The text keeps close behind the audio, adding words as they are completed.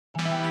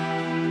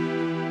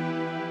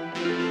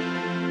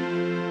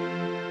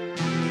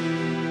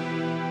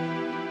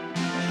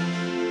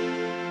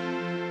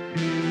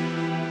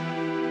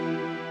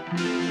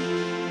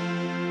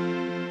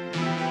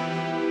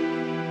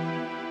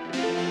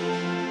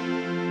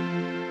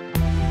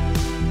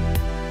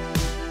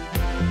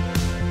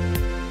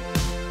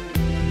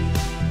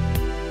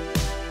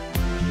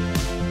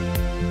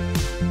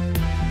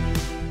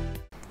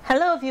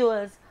Hello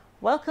viewers,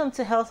 welcome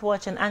to Health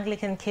Watch on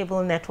Anglican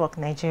Cable Network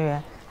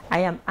Nigeria.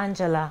 I am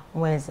Angela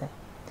Mweze.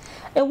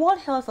 A World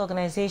Health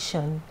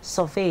Organization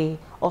survey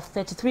of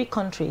 33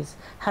 countries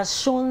has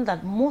shown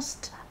that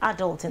most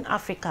adults in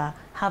Africa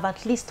have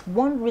at least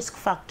one risk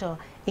factor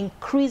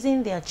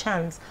increasing their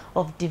chance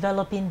of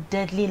developing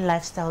deadly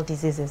lifestyle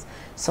diseases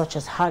such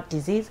as heart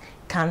disease,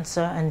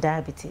 cancer and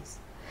diabetes.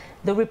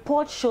 The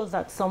report shows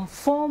that some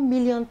 4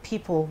 million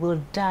people will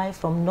die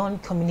from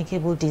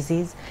non-communicable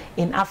disease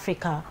in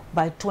Africa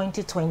by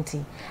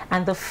 2020,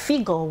 and the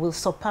figure will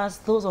surpass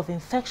those of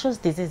infectious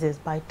diseases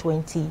by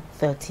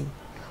 2030.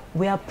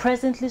 We are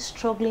presently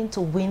struggling to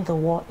win the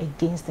war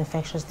against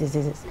infectious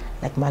diseases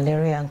like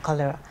malaria and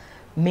cholera.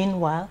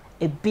 Meanwhile,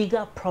 a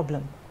bigger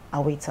problem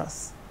awaits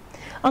us.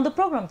 On the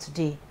program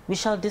today, we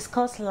shall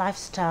discuss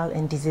lifestyle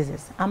and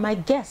diseases, and my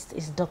guest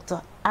is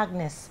Dr.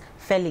 Agnes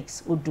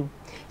Felix Uduh.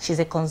 She's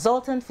a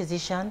consultant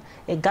physician,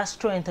 a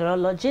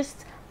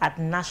gastroenterologist at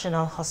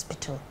National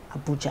Hospital,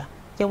 Abuja.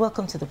 You're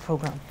welcome to the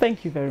program.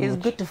 Thank you very much. It's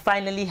good to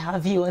finally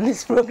have you on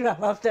this program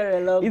after a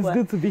long while. It's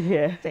good to be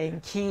here.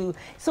 Thank you.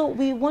 So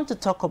we want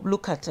to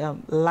look at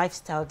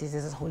lifestyle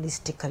diseases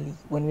holistically.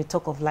 When we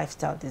talk of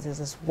lifestyle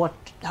diseases,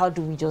 how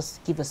do we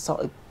just give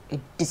a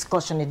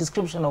discussion, a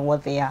description of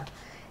what they are?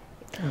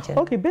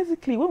 Okay,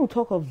 basically, when we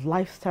talk of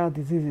lifestyle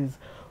diseases,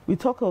 we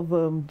talk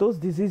of those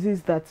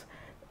diseases that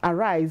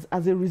arise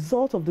as a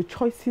result of the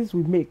choices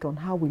we make on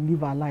how we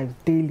live our lives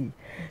daily.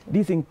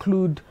 These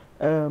include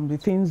the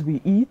things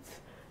we eat,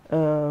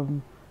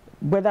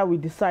 whether we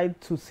decide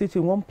to sit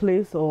in one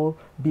place or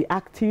be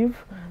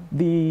active,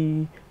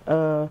 the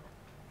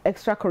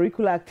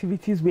extracurricular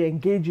activities we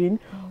engage in.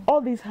 All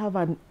these have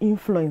an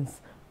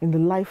influence in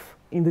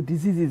the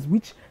diseases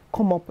which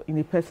come up in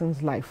a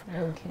person's life.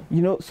 Okay.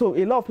 You know, so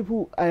a lot of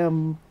people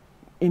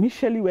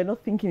initially were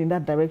not thinking in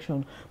that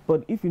direction,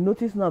 but if you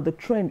notice now, the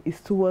trend is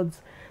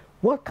towards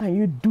what can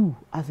you do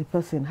as a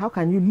person? How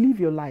can you live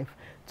your life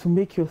to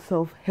make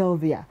yourself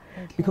healthier?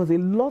 Okay. Because a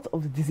lot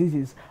of the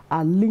diseases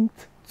are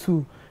linked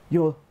to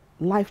your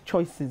life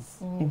choices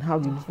in how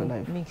you live your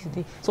life.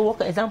 So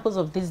what are examples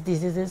of these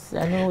diseases?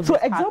 I know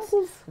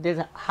there's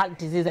a heart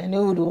disease, I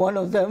know one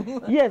of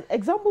them. Yes,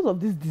 examples of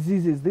these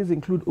diseases, these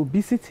include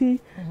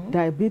obesity,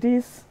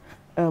 diabetes,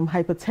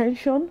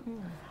 hypertension.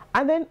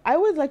 And then I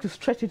always like to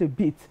stretch it a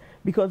bit,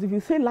 because if you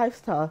say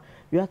lifestyle,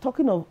 you are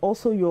talking of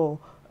also your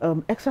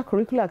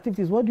extracurricular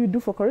activities. What do you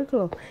do for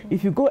curriculum?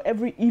 If you go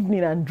every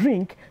evening and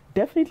drink,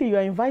 definitely you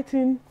are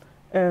inviting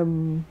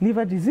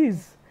liver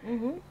disease.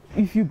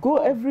 If you go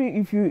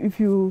if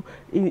you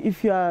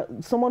are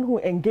someone who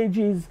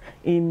engages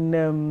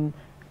in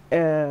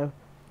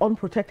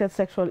unprotected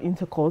sexual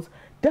intercourse,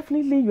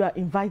 definitely you are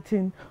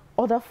inviting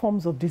other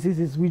forms of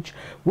diseases which,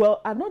 well,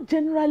 are not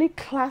generally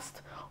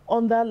classed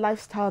under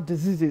lifestyle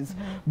diseases.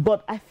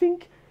 But I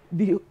think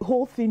the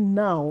whole thing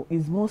now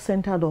is more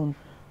centered on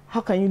how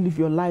can you live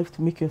your life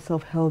to make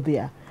yourself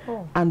healthier.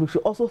 And we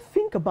should also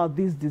think about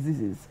these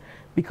diseases,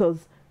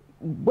 because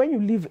when you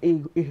live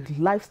a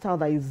lifestyle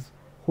that is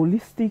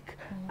holistic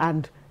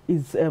and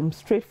is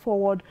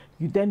straightforward,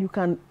 you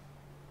can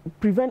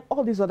prevent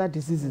all these other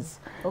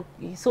diseases.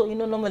 Okay. So, you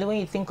know, normally when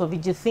you think of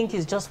it, you think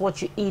it's just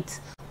what you eat,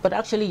 but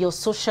actually your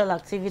social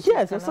activities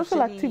your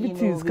social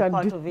activities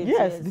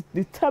can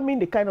determine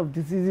the kind of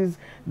diseases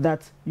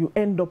that you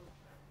end up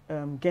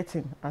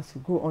getting as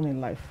you go on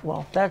in life.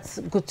 Wow, that's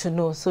good to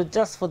know. So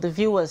just for the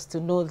viewers to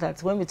know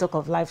that when we talk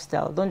of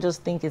lifestyle, don't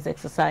just think it's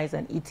exercise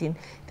and eating.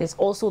 There's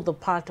also the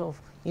part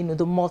of, you know,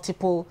 the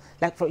multiple,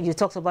 like you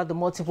talked about the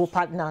multiple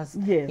partners.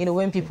 Yes. You know,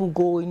 when people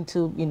go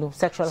into, you know,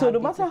 sexual So no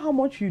matter how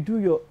much you do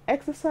your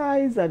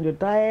exercise and your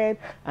diet,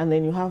 and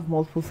then you have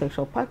multiple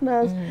sexual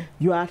partners,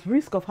 you are at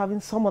risk of having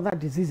some other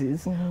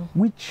diseases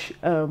which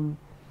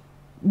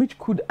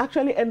could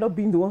actually end up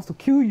being the ones to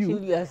kill you,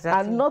 exactly.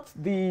 And not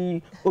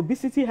the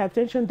obesity,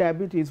 hypertension,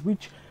 diabetes,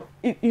 which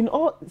in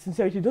all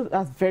sincerity,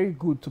 that's very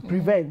good to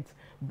prevent.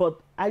 But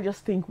I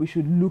just think we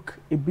should look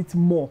a bit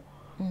more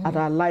at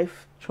our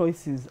life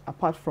choices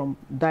apart from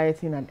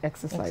dieting and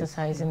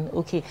exercising.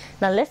 Okay.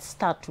 Now let's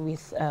start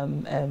with,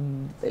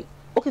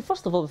 okay,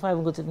 first of all, before I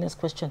even go to the next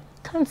question,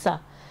 cancer.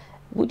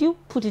 Would you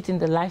put it in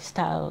the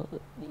lifestyle?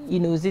 You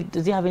know,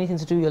 does it have anything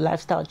to do with your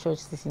lifestyle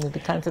choices? You know, the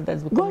cancer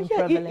that's becoming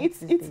prevalent.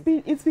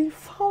 It's been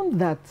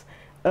found that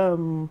a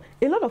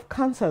lot of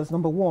cancers,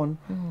 number one,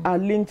 are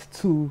linked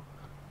to,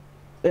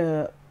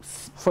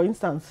 for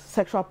instance,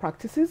 sexual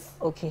practices.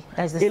 Okay,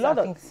 that's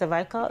the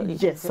cervical.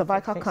 Yes,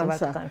 cervical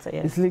cancer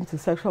is linked to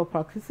sexual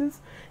practices.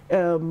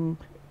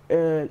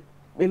 A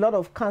lot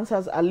of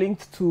cancers are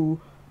linked to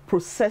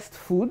processed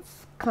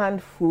foods,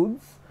 canned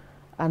foods.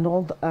 And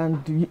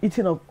the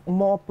eating of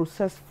more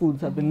processed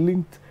foods have been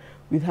linked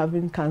with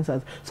having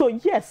cancers. So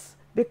yes,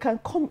 they can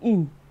come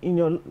in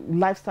your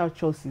lifestyle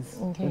choices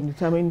and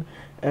determine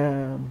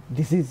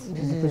disease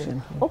in the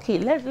patient. Okay,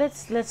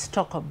 let's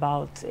talk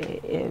about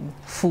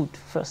food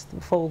first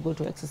before we go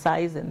to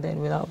exercise, and then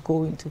we'll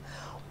go into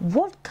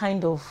what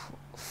kind of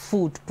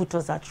food put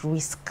us at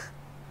risk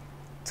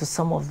to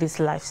some of these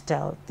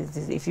lifestyle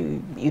diseases. If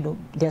you know,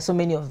 there are so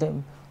many of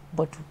them.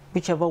 but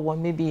whichever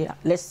one, maybe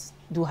let's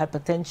do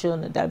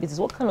hypertension or diabetes.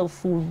 What kind of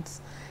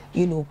foods,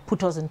 you know,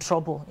 put us in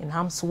trouble, in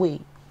harm's way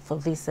for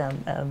these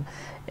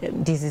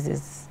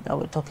diseases that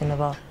we're talking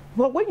about?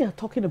 Well, when you're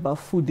talking about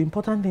food, the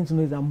important thing to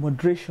know is that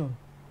moderation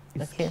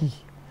is key.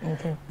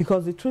 Okay.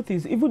 Because the truth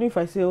is, even if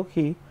I say,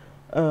 okay,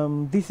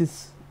 this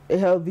is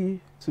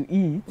healthy to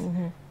eat,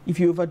 if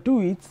you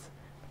overdo it,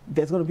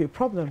 there's going to be a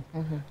problem.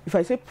 If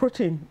I say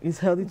protein is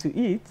healthy to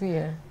eat,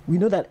 we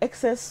know that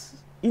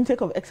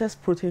intake of excess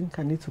protein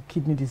can lead to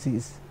kidney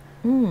disease.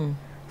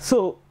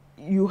 So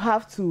you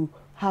have to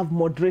have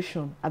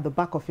moderation at the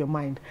back of your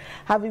mind.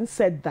 Having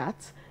said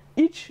that,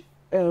 each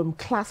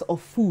class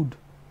of food,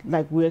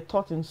 like we're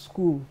taught in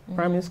school,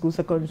 primary school,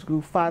 secondary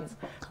school, fats,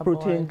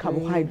 protein,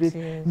 carbohydrates,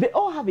 they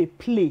all have a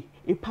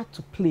part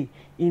to play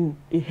in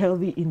a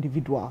healthy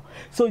individual.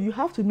 So you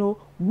have to know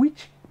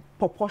which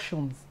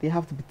proportions they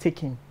have to be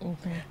taken.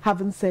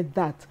 Having said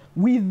that,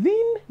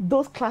 within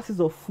those classes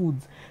of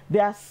foods,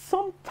 there are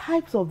some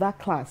types of that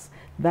class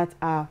that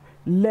are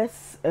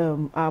less,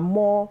 are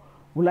more,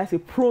 will I say,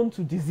 prone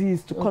to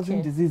disease, to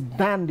causing disease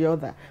than the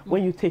other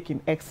when you take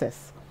in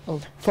excess.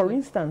 For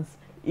instance,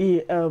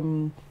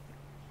 when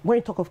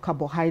you talk of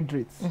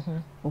carbohydrates,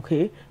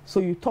 okay,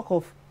 so you talk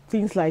of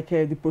things like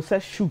the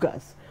processed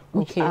sugars,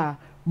 which are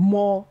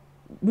more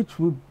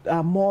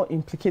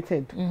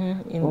implicated,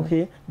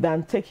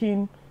 than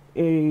taking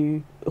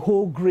a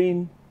whole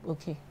grain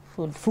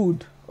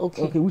food,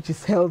 which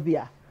is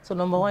healthier. So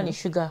number one is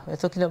sugar. We're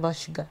talking about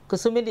sugar,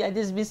 because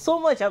there's been so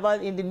much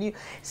about in the news,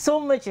 so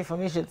much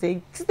information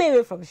saying stay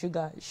away from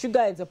sugar.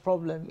 Sugar is a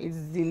problem. It's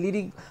the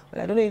leading.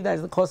 Well, I don't know if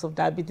that's the cause of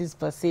diabetes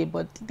per se,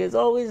 but there's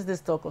always this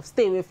talk of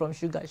stay away from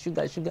sugar,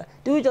 sugar, sugar.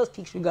 Do we just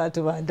kick sugar out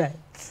of our diet?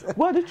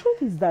 Well, the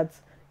truth is that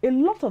a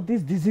lot of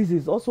these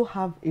diseases also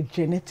have a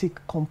genetic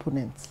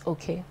component.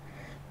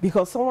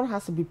 Because someone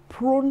has to be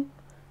prone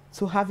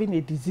to having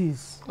a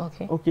disease.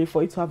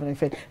 For it to have an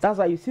effect. That's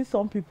why you see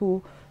some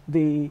people,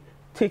 they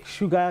take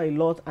sugar a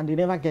lot and they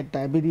never get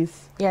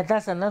diabetes. Yeah,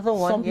 that's another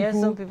one.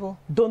 Some people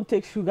don't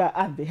take sugar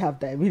and they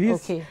have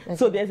diabetes.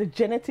 So there's a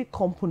genetic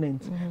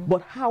component.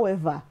 But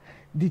however,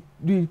 the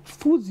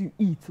foods you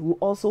eat will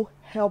also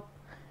help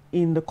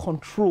in the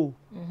control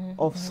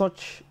of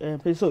such.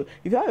 So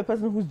if you have a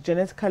person who's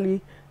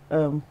genetically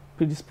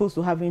predisposed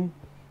to having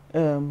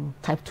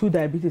type 2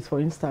 diabetes,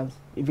 for instance,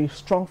 if a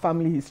strong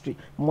family history,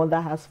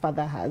 mother has,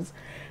 father has,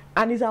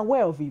 and is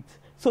aware of it.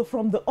 So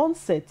from the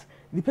onset,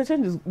 the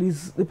person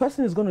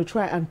is going to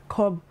try and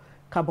curb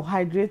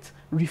carbohydrates,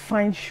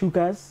 refined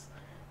sugars,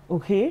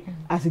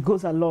 as it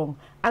goes along.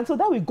 And so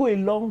that will go a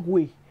long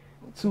way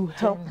to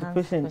help the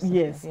patient,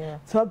 to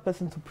help the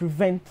person to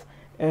prevent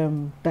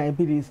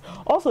diabetes.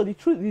 Also,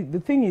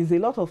 the thing is, a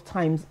lot of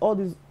times, all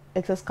these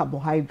excess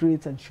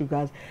carbohydrates and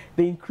sugars,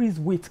 they increase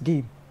weight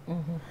gain.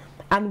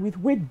 And with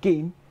weight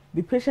gain,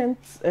 the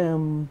person's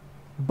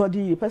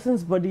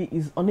body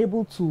is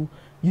unable to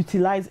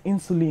utilize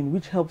insulin,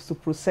 which helps to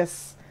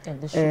process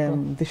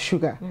the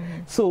sugar.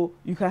 So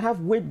you can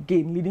have weight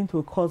gain leading to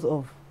a cause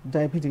of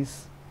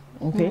diabetes.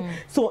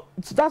 So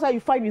that's why you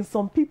find in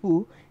some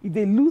people, if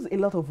they lose a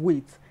lot of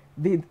weight,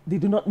 they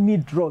do not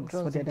need drugs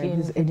for their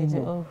diabetes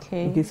anymore.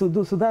 So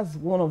that's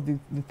one of the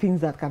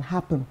things that can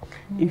happen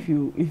if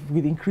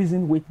with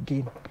increasing weight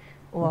gain.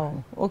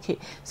 Wow.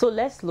 So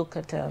let's look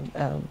at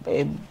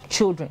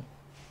children.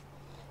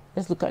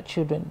 Let's look at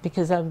children,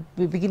 because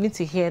we're beginning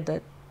to hear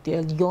that there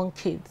are young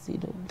kids,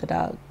 that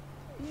are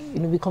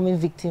becoming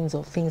victims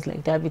of things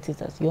like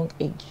diabetes at young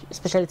age,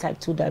 especially type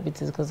 2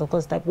 diabetes, because of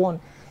course type 1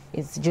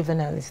 is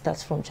juvenile, it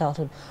starts from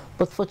childhood.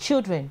 But for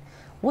children,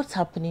 what's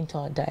happening to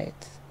our diet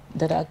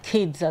that our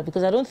kids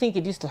because I don't think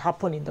it used to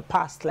happen in the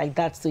past like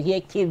that, to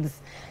hear kids,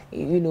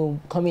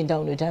 coming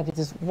down with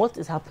diabetes. What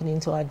is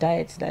happening to our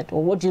diet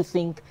or what do you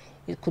think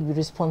it could be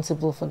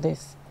responsible for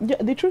this? Yeah,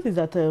 the truth is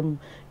that,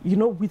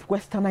 with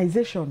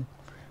westernization,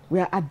 we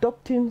are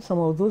adopting some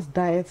of those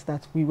diets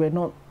that we were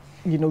not,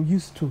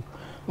 used to.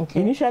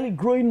 Initially,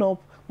 growing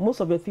up, most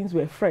of the things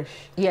were fresh.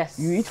 Yes.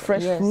 You eat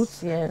fresh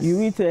fruits. Yes.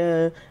 You eat,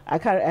 I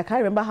can't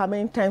remember how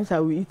many times I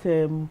will eat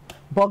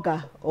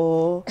burger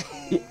or...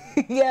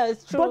 Yeah,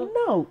 it's true. But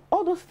now,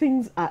 all those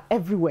things are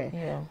everywhere.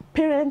 Yeah.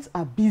 Parents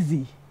are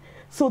busy.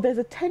 So there's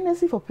a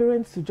tendency for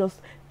parents to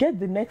just get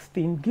the next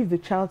thing, give the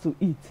child to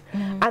eat.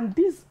 And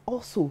this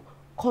also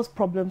cause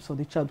problems for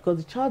the child, because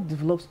the child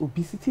develops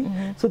obesity.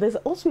 So there's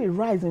also a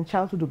rise in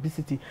childhood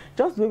obesity.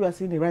 Just the way we are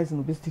seeing a rise in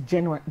obesity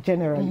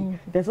generally,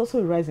 there's also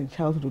a rise in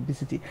childhood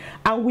obesity.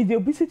 And with the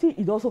obesity,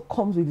 it also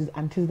comes with these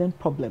antecedent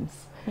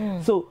problems.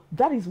 So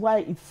that is why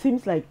it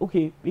seems like,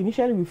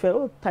 initially we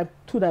felt, type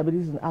 2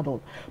 diabetes in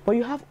adult, but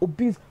you have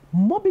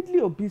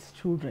morbidly obese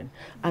children,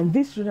 and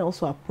these children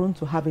also are prone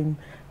to having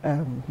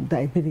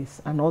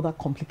diabetes and other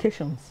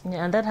complications.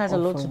 Yeah, and that has a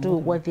lot to do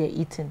with what they're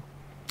eating.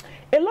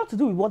 A lot to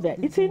do with what they're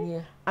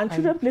eating, and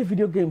children play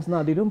video games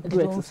now. They don't do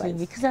exercise.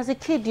 Because as a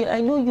kid, I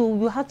know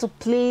you had to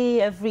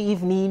play every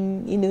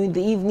evening. In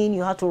the evening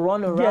you had to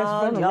run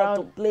around, you had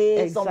to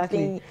play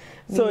something.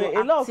 So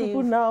a lot of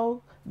people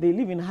now they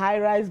live in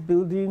high-rise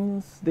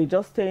buildings, they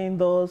just stay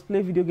indoors,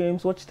 play video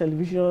games, watch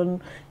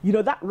television. You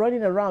know, that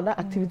running around, that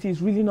activity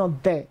is really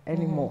not there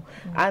anymore.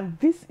 And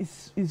this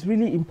is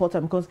really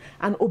important, because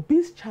an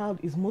obese child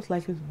is most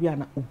likely to be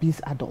an obese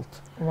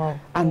adult. Wow.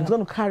 And it's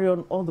going to carry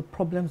on all the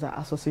problems that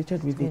are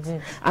associated with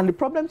it. And the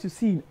problems you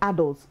see in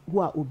adults who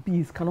are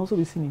obese can also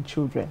be seen in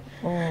children.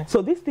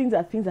 So these things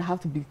are things that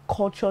have to be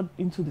cultured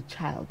into the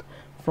child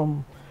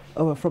from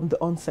the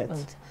onset.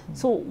 Right.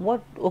 So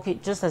what, okay,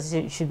 just as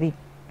it should be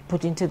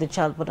put into the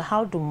child, but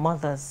how do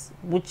mothers,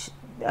 which,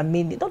 I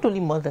mean, not only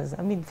mothers,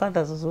 I mean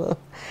fathers as well,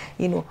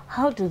 you know,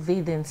 how do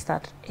they then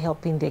start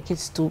helping their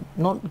kids to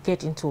not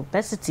get into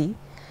obesity?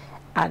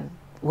 And,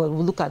 well,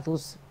 we'll look at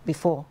those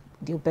before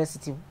the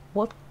obesity.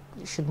 What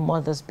should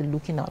mothers be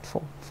looking out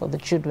for the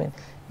children?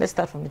 Let's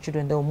start from the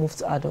children, then we'll move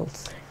to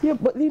adults. Yeah,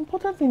 but the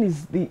important thing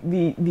is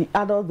the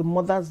adult, the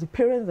mothers, the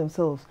parents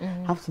themselves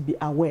have to be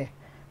aware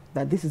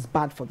that this is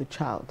bad for the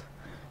child.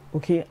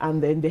 Okay,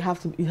 and then they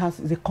have to,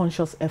 it's a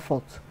conscious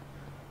effort.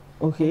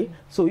 Okay,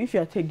 so if you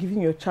are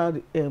giving your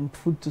child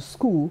food to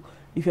school,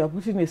 if you are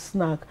putting a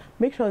snack,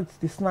 make sure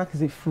the snack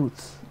is a fruit.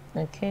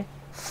 Okay,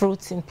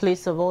 fruits in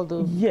place of all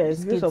those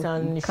biscuits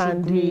and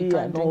candy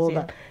and all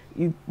that.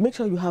 Make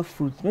sure you have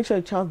fruit. Make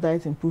sure the child's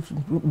diet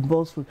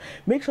involves fruit.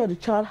 Make sure the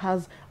child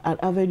has an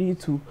avenue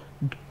to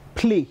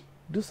play,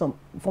 do some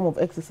form of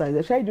exercise.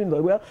 They're trying doing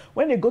that. Well,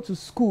 when they go to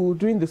school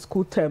during the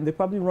school term, they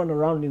probably run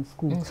around in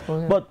school.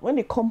 But when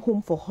they come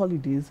home for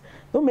holidays,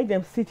 don't make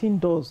them sit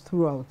indoors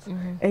throughout.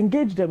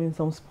 Engage them in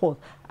some sport.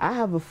 I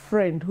have a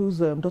friend whose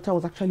daughter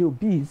was actually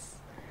obese.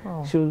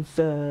 She was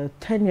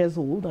 10 years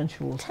old and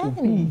she was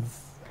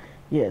obese.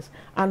 Yes.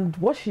 And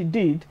what she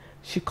did,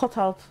 she cut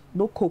out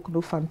no Coke,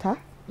 no Fanta.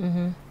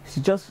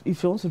 She just,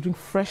 if she wants to drink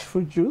fresh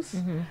fruit juice.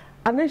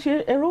 And then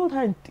she enrolled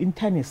her in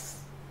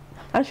tennis.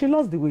 And she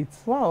lost the weight.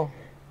 Wow.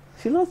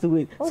 She lost the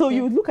weight. So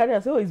you would look at it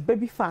and say, oh, it's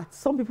baby fat.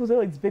 Some people say,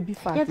 oh, it's baby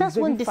fat. Yeah, that's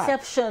one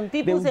deception.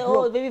 People say,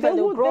 oh, baby fat,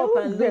 they'll grow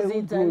up and lose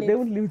it. They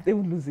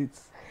won't lose it.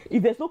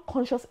 If there's no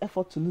conscious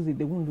effort to lose it,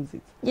 they won't lose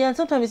it. Yeah, and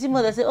sometimes you see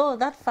mothers say, oh,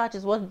 that fat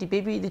is what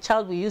the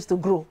child will use to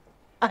grow.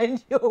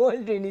 And you're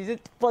wondering, is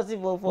it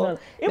possible for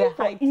even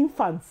for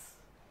infants?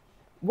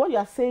 What you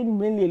are saying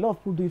mainly, a lot of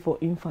people do it for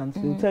infants.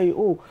 They'll tell you,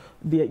 oh,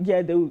 they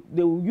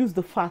will use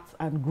the fat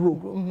and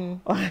grow.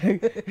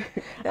 And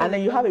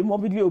then you have a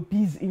morbidly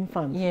obese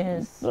infant.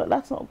 Yes. No,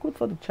 that's not good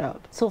for the child.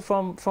 So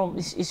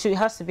it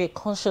has to be a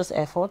conscious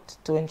effort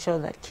to ensure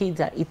that kids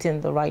are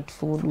eating the right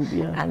food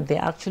and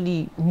they're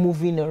actually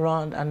moving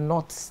around and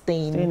not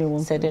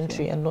staying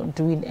sedentary and not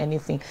doing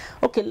anything.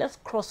 Okay, let's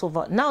cross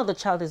over. Now the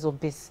child is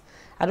obese.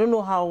 I don't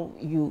know how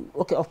you,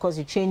 okay, of course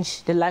you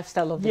change the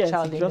lifestyle of the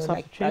child, you know,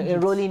 like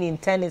enrolling in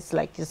tennis,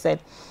 like you said.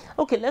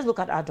 Okay, let's look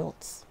at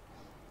adults.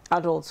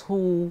 Adults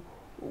who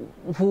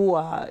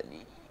are,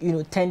 you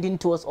know, tending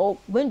towards, or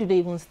when do they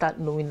even start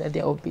knowing that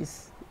they're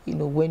obese? You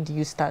know, when do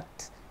you start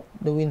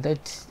knowing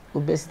that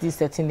obesity is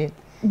setting in?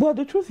 Well,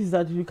 the truth is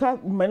that you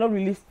might not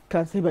really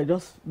can say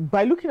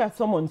by looking at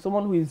someone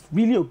who is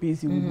really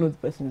obese, you will know the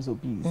person is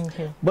obese.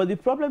 But the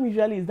problem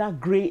usually is that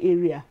gray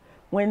area,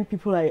 when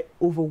people are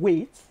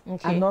overweight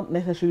and not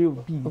necessarily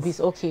obese.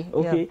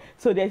 Okay.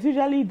 So there's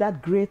usually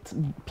that great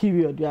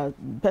period where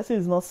the person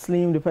is not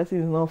slim, the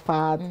person is not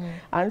fat,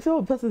 and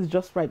so the person is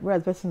just right,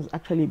 whereas the person is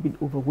actually a bit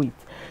overweight.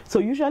 So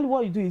usually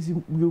what you do is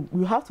you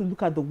have to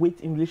look at the weight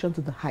in relation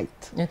to the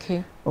height.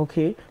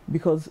 Okay.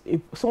 Because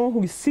if someone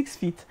who is 6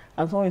 feet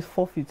and someone who is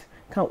 4 feet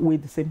can't weigh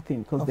the same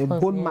thing, because the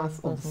bone mass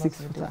of the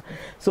 6 footer.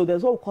 So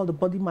there's what we call the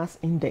body mass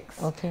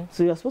index.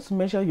 So you're supposed to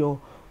measure your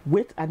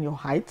weight and your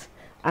height.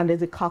 And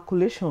there's a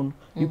calculation.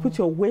 You put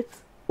your weight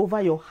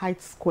over your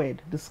height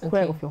squared, the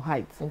square of your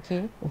height.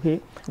 Okay.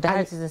 The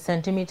height is a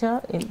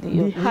centimeter.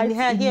 The height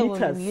in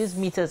meters. We use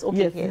meters.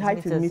 Yes, the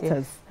height in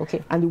meters.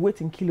 Okay. And the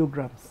weight in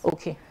kilograms.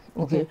 Okay.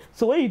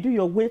 So when you do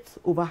your weight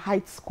over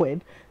height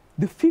squared,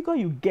 the figure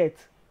you get,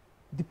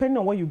 depending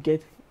on what you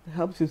get,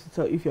 helps you to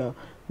tell if you're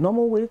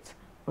normal weight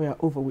or you're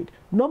overweight.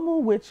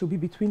 Normal weight should be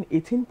between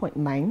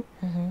 18.9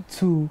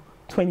 to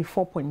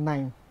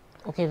 24.9.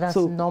 Okay, that's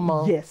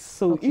normal. Yes.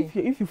 So if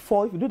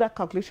you do that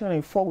calculation and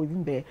you fall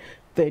within there,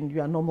 then you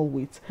are normal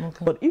weight.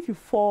 But if you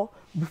fall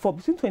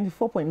between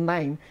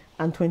 24.9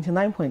 and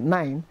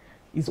 29.9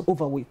 is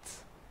overweight.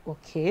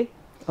 Okay.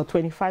 Or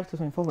 25 to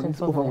 24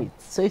 is overweight.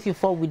 So if you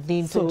fall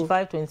within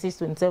 25, 26,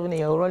 27, and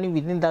you're running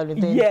within that,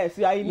 then yes,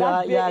 you are in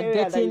that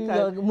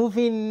you're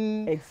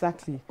moving.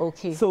 Exactly.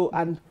 Okay. So,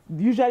 and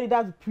usually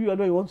that's the period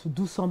where you want to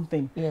do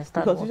something. Yes,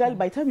 because usually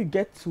by the time you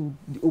get to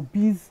the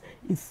obese,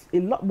 it's a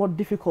lot more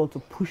difficult to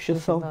push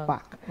yourself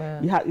back.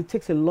 It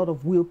takes a lot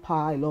of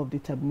willpower, a lot of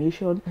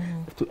determination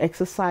to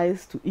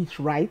exercise, to eat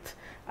right,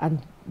 and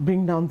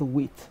bring down the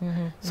weight.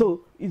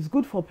 So it's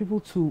good for people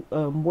to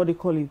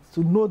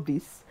to know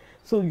this.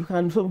 So you're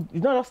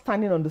not just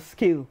standing on the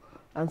scale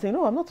and saying,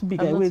 no, I'm not too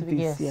big, I weigh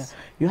this. Yeah.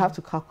 You have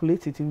to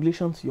calculate it in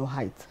relation to your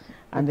height.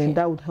 And then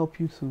that would help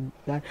you to...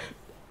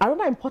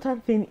 Another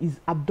important thing is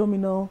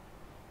abdominal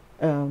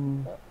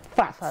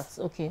fats.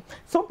 Okay.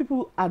 Some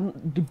people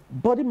the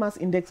body mass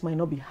index might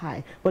not be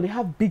high, but they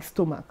have big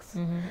stomachs,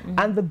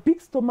 and the big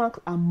stomachs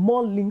are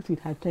more linked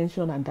with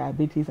hypertension and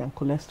diabetes and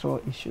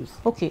cholesterol issues.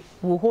 Okay,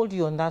 we'll hold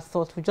you on that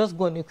thought. We'll just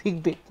go on a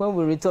quick break. When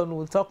we return,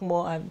 we'll talk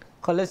more on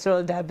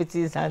cholesterol,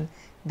 diabetes, and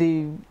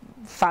the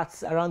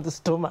fats around the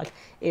stomach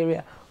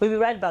area. We'll be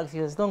right back,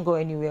 viewers. Don't go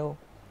anywhere.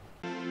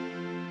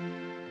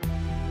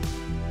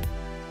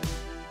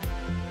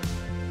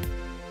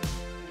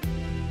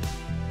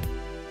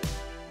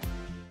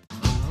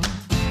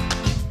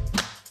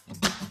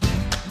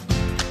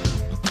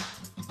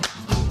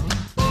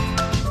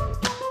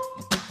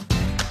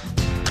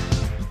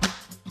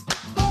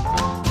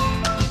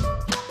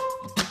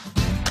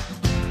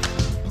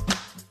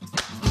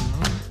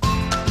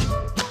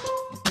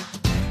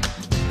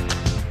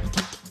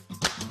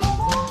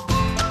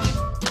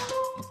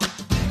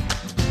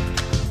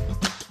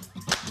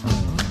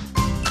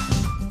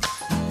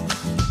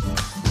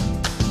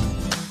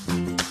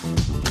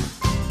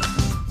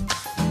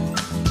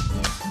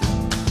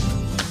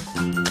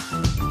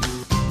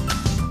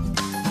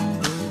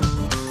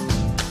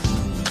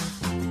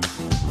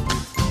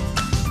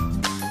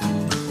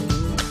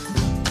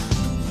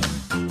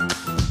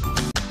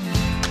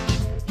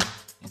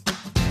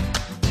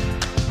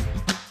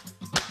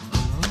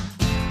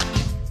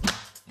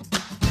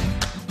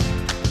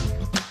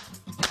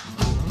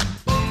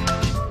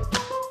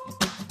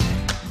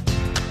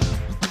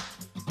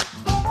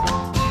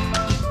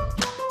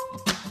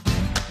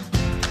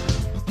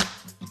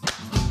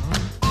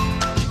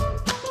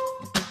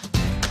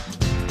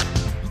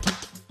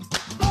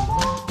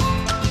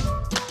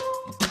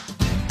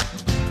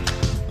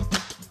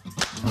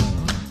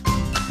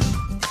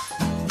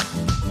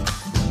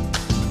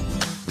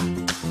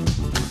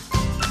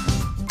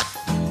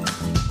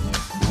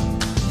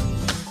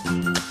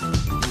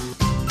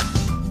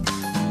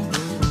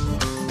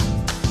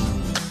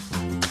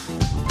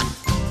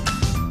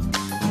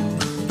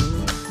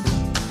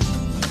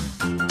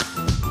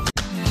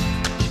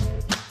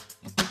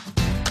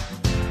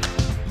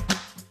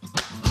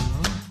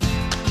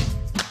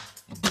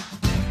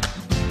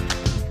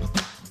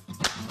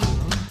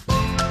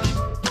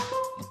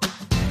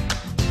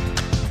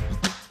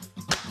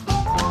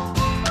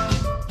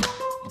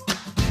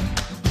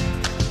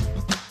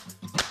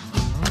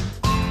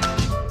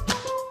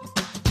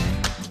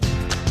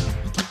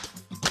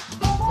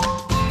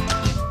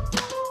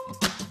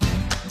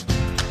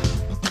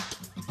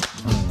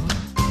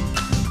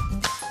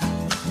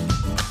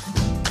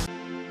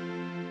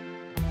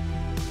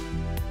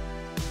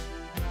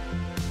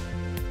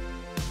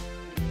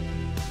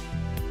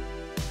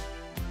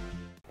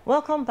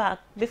 Welcome back.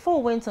 Before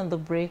we went on the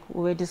break,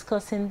 we were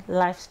discussing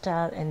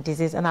lifestyle and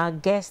disease, and our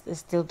guest is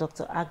still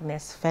Dr.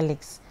 Agnes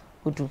Felix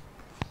Uduh.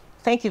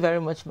 Thank you very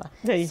much, ma.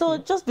 So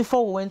just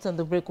before we went on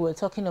the break, we were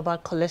talking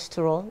about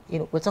cholesterol. You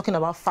know, we're talking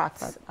about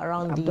fats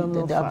around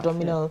the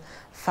abdominal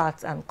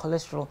fats and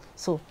cholesterol.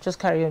 So just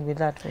carry on with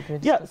that.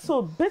 Yeah.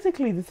 So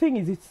basically, the thing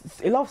is,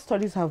 a lot of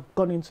studies have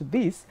gone into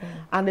this,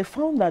 and they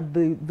found that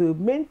the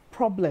main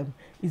problem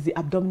is the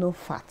abdominal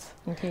fat.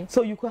 Okay.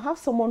 So you could have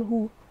someone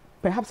who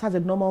perhaps has a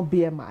normal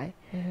BMI,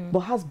 but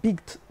has big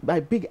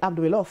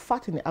abdomen, a lot of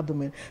fat in the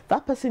abdomen.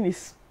 That person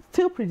is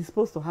still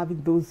predisposed to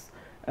having those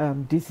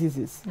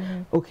diseases.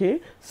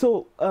 Okay,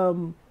 so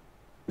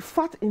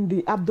fat in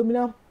the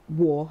abdominal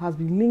wall has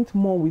been linked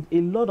more with a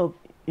lot of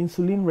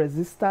insulin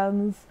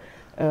resistance,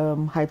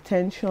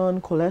 hypertension,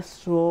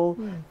 cholesterol,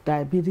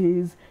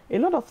 diabetes, a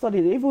lot of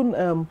studies.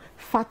 Even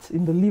fat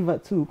in the liver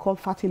too, called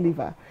fatty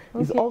liver,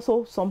 is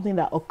also something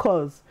that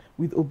occurs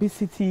with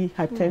obesity,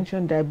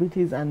 hypertension,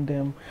 diabetes,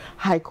 and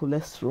high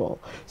cholesterol.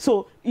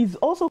 So it's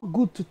also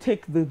good to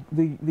take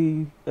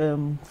the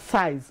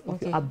size of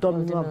the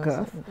abdominal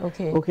girth,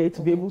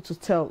 to be able to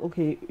tell,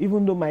 okay,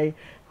 even though my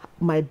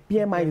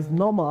BMI is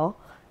normal,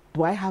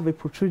 do I have a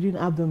protruding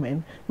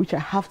abdomen, which I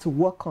have to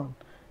work on,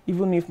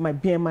 even if my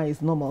BMI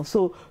is normal.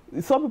 So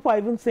some people are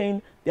even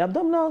saying the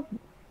abdominal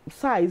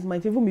size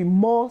might even be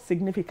more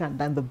significant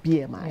than the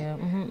BMI.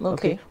 Yeah.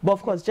 Okay. But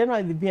of course,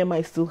 generally the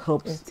BMI still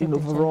helps in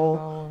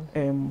overall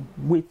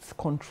weight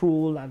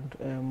control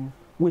and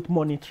weight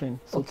monitoring,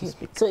 so to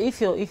speak. So if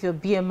your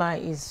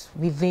BMI is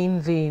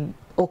within the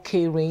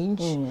okay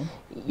range,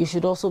 you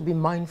should also be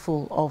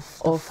mindful of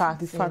the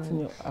fat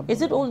in your abdomen.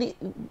 Is it only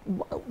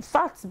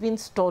fats being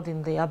stored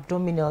in the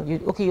abdominal?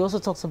 You also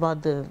talked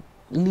about the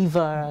liver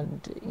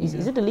and is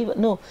it the liver?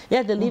 No,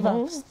 yeah, the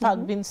liver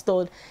fat being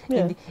stored.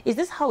 Is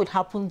this how it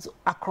happens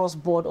across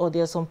board, or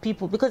there are some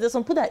people, because there's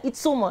some people that eat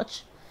so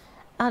much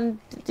and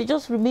they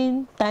just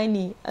remain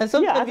tiny, and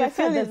sometimes you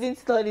feel it's being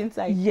stored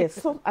inside? Yes,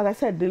 so as I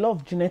said, the law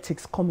of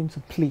genetics come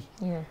into play.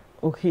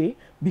 Okay,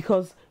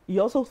 because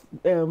you also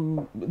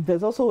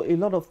there's also a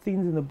lot of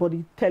things in the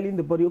body telling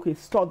the body, okay,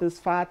 store this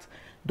fat,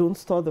 don't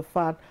store the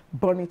fat,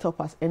 burn it up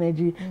as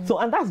energy. So,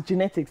 and that's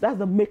genetics. That's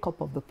the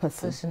makeup of the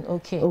person.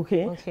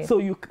 Okay. So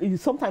you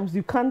sometimes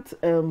you can't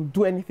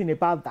do anything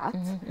about that.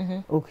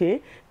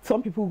 Okay.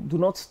 Some people do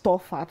not store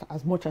fat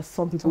as much as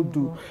some people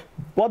do.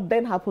 What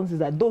then happens is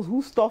that those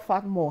who store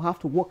fat more have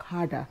to work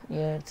harder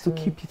to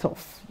keep it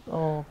off.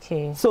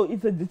 Okay. So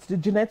it's the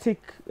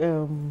genetic.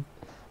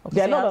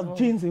 There are a lot of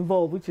genes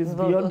involved, which is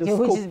beyond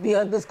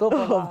the scope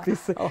of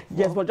this.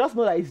 Yes, but just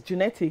know that it's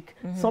genetic.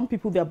 Some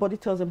people, their body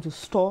tells them to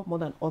store more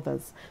than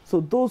others.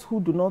 So those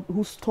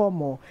who store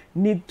more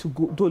need to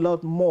do a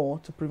lot more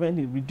to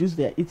reduce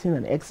their eating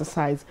and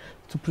exercise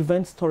to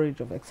prevent storage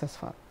of excess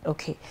fat.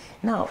 Okay,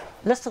 now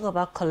let's talk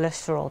about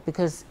cholesterol,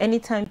 because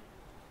anytime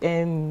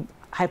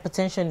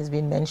hypertension is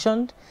being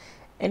mentioned,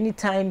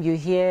 anytime you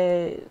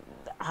hear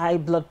high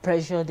blood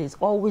pressure, there's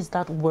always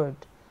that word.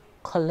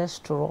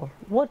 Cholesterol.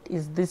 What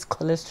is this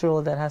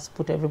cholesterol that has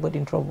put everybody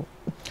in trouble?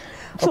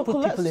 So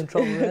put people in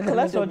trouble.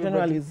 Cholesterol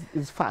generally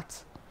is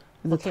fat.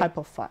 It's a type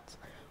of fat.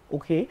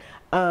 Okay.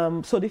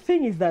 So the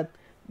thing is that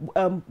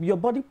your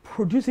body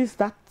produces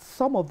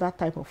some of that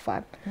type of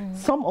fat.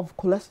 Some of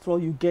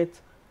cholesterol you get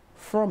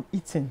from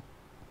eating.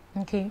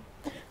 Okay.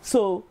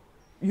 So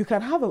you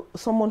can have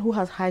someone who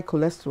has high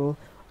cholesterol.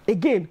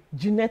 Again,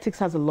 genetics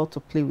has a lot to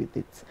play with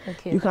it.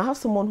 Okay. You can have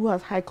someone who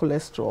has high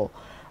cholesterol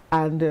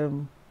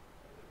and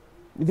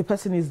the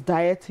person is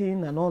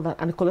dieting and all that,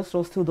 and the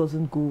cholesterol still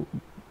doesn't go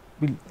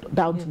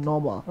down to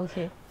normal.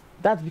 Okay.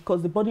 That's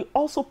because the body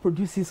also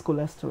produces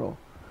cholesterol.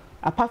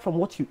 Apart from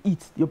what you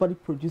eat, your body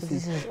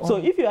produces. So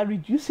if you are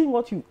reducing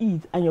what you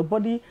eat and your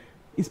body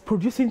is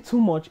producing too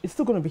much, it's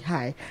still going to be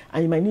high,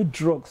 and you might need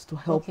drugs to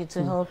help you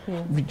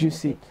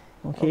reduce it.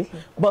 Okay.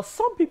 But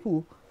some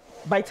people,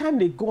 by the time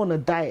they go on a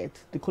diet,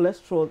 the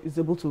cholesterol is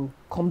able to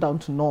come down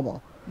to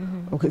normal.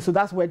 Okay. So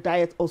that's where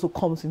diet also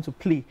comes into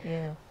play.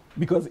 Yeah.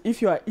 Because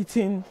if you are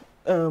eating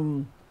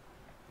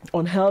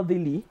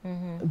unhealthily,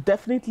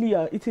 definitely you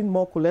are eating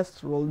more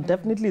cholesterol,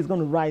 definitely it's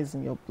going to rise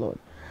in your blood.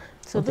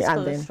 So this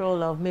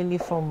cholesterol are mainly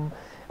from,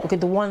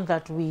 the one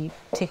that we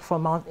take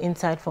from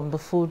inside from the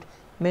food,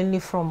 mainly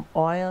from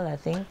oil, I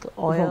think.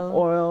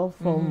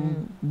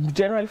 From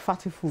generally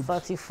fatty foods.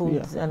 Fatty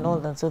foods and all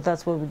that. So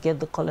that's where we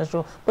get the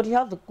cholesterol. But you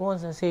have the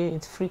ones that say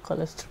it's free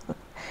cholesterol.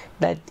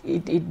 That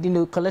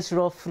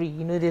cholesterol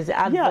free. There's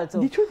adverts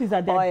of the truth is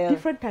that there are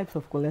different types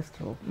of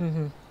cholesterol.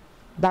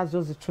 That's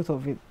just the truth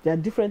of it. There are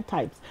different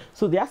types.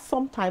 So there are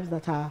some types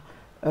that are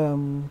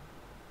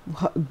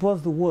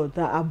what's the word,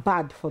 that are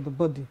bad for the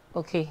body.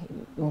 Okay.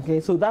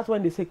 So that's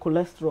when they say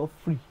cholesterol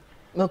free.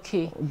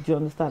 Okay. Do you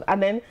understand?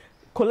 And then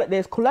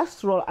there's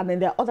cholesterol, and then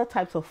there are other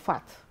types of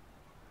fat.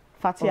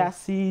 Fatty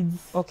acids,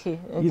 fatty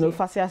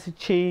acid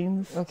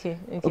chains.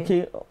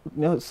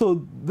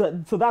 So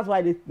that's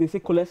why they say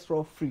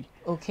cholesterol free.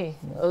 Okay.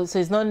 So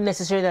it's not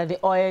necessary that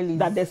the oil is...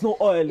 That there's no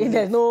oil.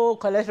 There's no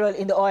cholesterol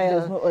in the oil.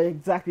 There's no oil,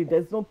 exactly.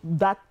 There's no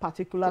that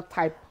particular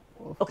type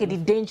of the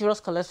dangerous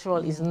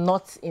cholesterol is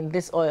not in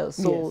this oil.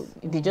 So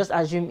they just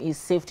assume it's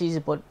safe to use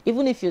it. But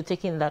even if you're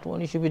taking that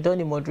one, it should be done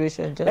in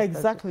moderation.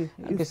 Exactly.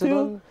 It's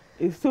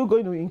still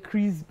going to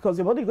increase because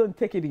your body is going to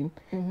take it in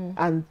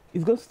and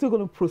it's still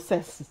going to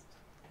process.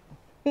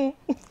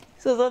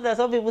 So there's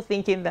some people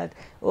thinking that,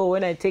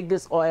 when I take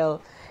this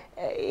oil,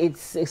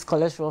 it's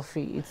cholesterol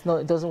free. It's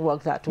not. It doesn't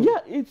work that way. Yeah,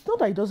 it's not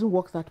that it doesn't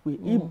work that way.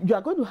 You are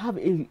going to have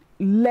a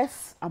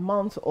less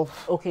amount of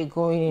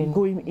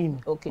going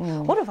in. Okay.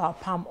 What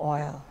about palm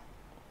oil?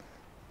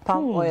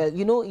 Palm oil,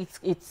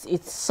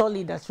 it's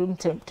solid at room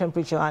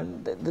temperature,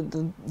 and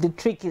the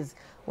trick is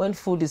when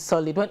food is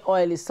solid, when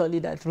oil is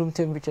solid at room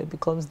temperature, it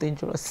becomes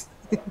dangerous.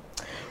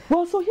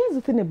 Well, so here's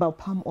the thing about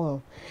palm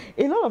oil.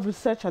 A lot of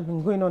research had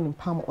been going on in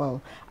palm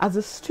oil. As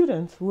a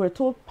student, we were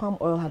told palm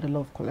oil had a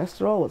lot of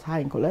cholesterol, was high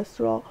in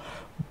cholesterol,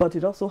 but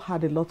it also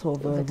had a lot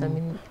of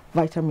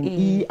vitamin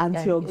E,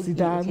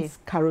 antioxidants,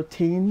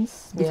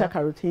 carotenes,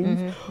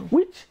 beta-carotenes,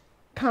 which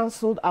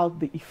cancelled out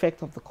the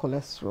effect of the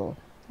cholesterol.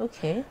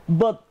 Okay.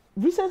 But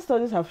recent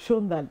studies have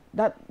shown that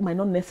that might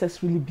not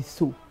necessarily be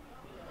so.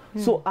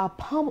 So our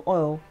palm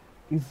oil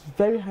is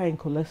very high in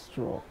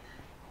cholesterol.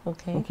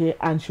 Okay,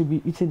 and should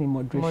be eaten in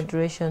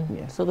moderation.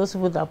 Yeah. So those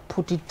people that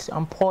put it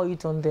and pour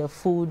it on their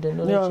food, and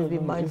they should be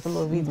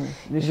mindful of it.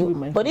 They should be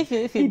mindful. But if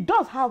it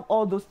does have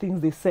all those things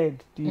they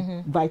said,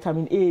 the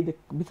vitamin A, the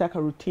beta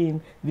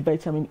carotene, the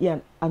vitamin E,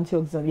 and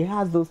antioxidant. It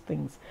has those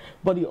things,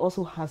 but it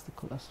also has the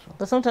cholesterol.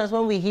 But sometimes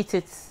when we heat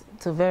it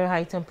to very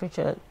high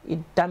temperature, it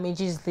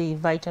damages the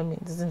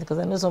vitamins, isn't it? Because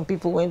I know some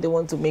people, when they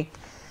want to make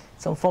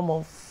some form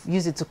of,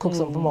 use it to cook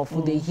some form of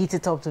food, they heat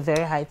it up to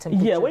very high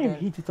temperature. Yeah, when you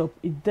heat it up,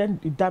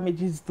 it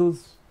damages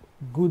those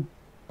good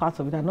parts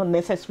of it and not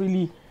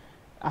necessarily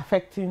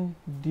affecting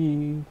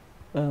the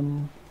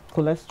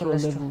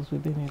cholesterol levels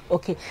within it.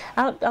 Okay,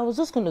 I was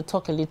just going to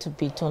talk a little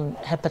bit on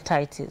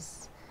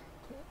hepatitis.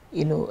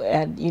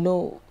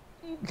 And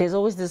there's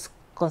always this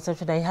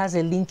conception that it has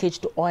a linkage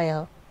to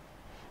oil.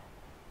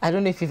 I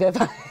don't know if you've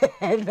ever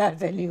heard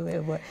that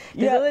anywhere, but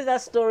there's always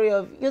that story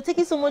of you're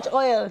taking so much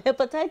oil,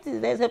 hepatitis.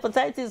 There's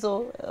hepatitis,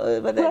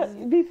 but well,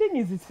 the thing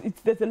is,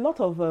 there's a lot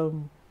of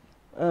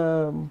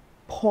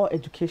poor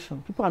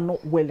education. People are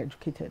not well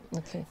educated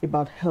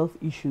about health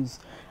issues,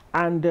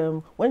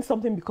 and when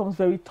something becomes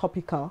very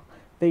topical,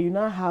 then you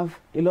now have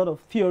a lot of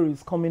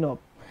theories coming up.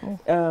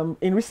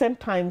 In recent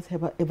times,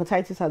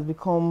 hepatitis has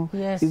become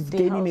is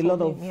gaining a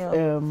lot of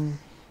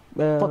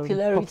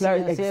popularity.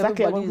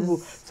 Exactly.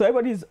 So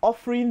everybody is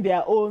offering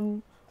their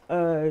own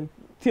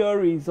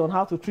theories on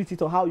how to treat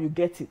it or how you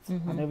get it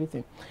and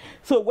everything.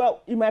 So,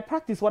 well, in my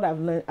practice, what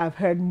I've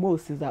heard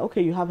most is that,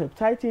 okay, you have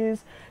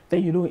hepatitis,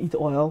 then you don't eat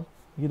oil,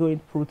 you don't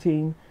eat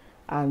protein,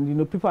 and, you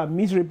know, people are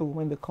miserable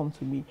when they come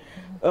to me.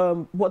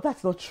 But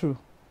that's not true.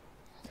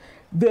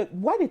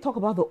 Why they talk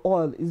about the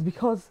oil is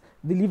because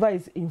the liver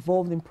is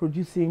involved in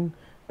producing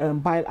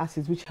bile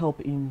acids, which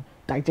help in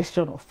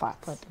digestion of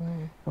fats.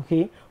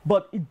 Okay,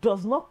 but it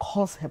does not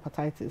cause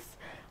hepatitis,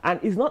 and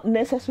it's not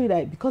necessary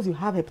that because you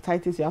have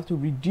hepatitis you have to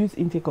reduce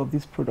intake of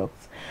these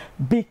products,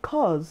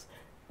 because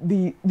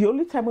the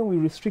only time when we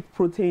restrict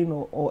protein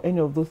or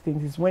any of those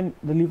things is when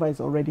the liver is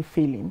already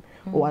failing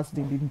or has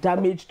been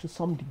damaged to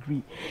some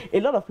degree. A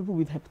lot of people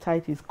with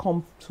hepatitis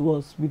come to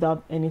us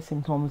without any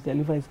symptoms. Their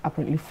liver is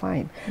apparently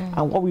fine,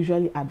 and what we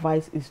usually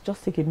advise is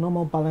just take a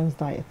normal balanced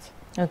diet.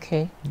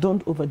 Okay.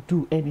 Don't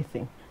overdo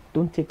anything.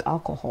 Don't take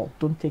alcohol.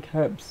 Don't take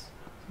herbs.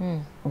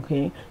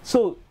 Okay.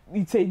 So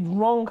it's a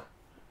wrong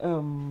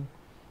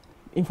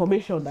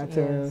information that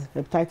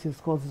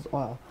hepatitis causes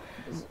oil.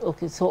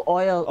 Okay, so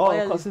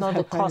oil is not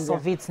the cause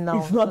of it now.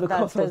 It's not the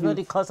cause of it. That's not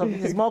the cause of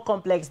it. It's more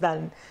complex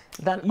than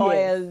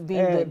oil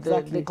being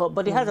the cause.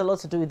 But it has a lot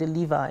to do with the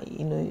liver,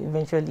 you know,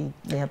 eventually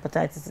the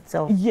hepatitis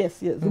itself. Yes.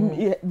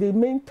 The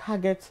main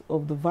target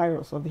of the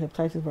virus, of the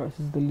hepatitis virus,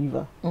 is the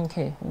liver.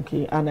 Okay.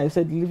 And I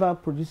said the liver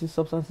produces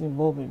substances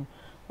involving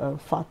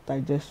fat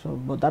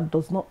digestion, but that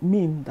does not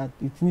mean that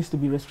it needs to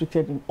be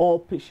restricted in all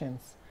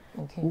patients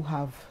who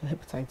have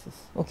hepatitis.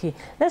 Okay,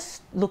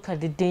 let's look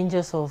at the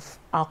dangers of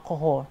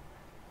alcohol.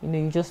 You know,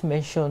 you just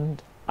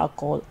mentioned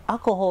alcohol.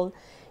 Alcohol,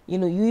 you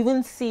know, you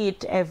even see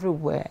it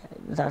everywhere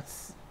that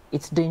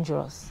it's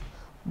dangerous,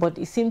 but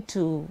it seemed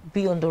to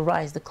be on the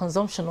rise. The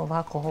consumption of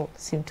alcohol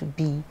seemed to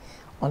be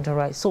on the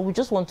rise. So we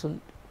just want to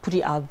put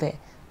it out there,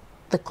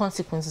 the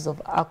consequences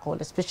of alcohol,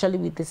 especially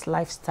with this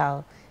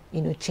lifestyle,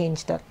 you know,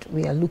 change that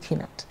we are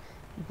looking at.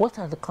 What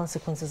are the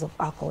consequences of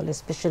alcohol,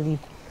 especially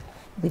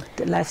with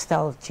the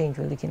lifestyle change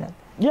we're looking at?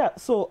 Yeah,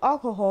 so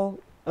alcohol,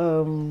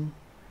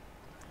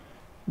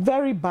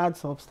 very bad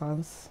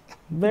substance,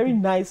 very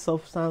nice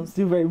substance,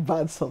 still very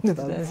bad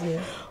substance.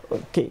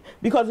 Okay,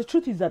 because the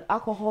truth is that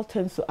alcohol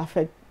tends to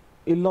affect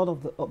a lot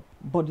of the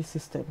body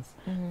systems,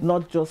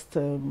 not just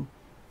the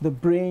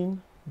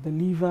brain, the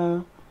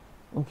liver,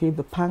 okay,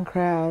 the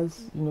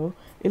pancreas, you know.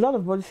 A lot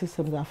of body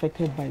systems are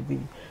affected by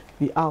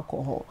the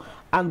alcohol.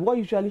 And what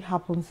usually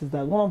happens is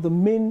that one of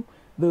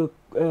the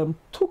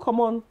two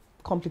common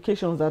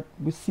complications that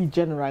we see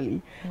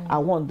generally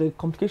are the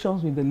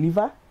complications with the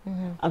liver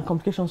and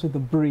complications with the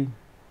brain.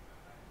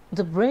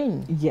 The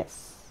brain?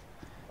 Yes.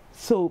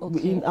 So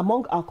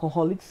among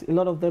alcoholics, a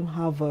lot of them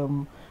have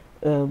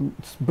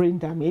brain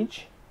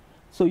damage.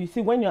 So you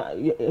see, when you're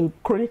a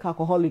chronic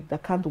alcoholic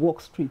that can't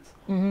walk straight,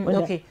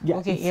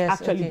 it's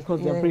actually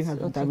because their brain has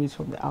been damaged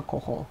from the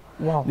alcohol.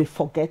 Wow. They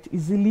forget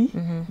easily,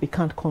 they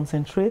can't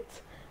concentrate,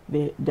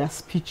 their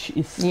speech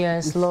is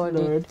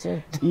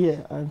slurred.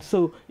 And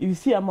so you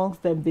see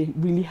amongst them, they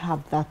really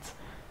have that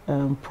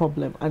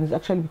problem, and it's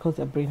actually because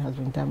their brain has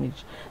been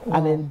damaged.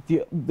 And then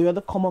the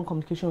other common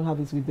complication we have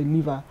is with the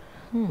liver.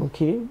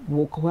 Okay,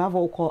 we have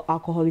what we call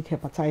alcoholic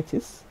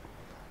hepatitis.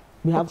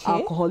 We have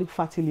alcoholic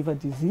fatty liver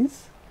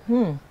disease,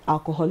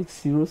 alcoholic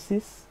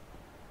cirrhosis.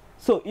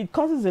 So it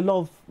causes a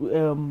lot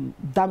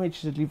of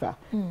damage to the liver,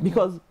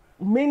 because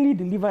mainly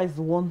the liver is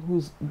the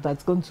one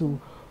that's going to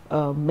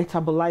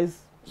metabolize,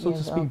 so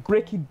to speak,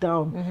 break it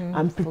down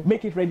and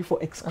make it ready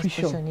for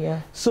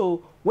excretion.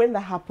 So when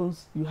that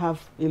happens, you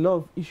have a lot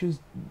of issues,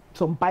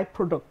 some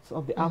byproducts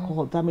of the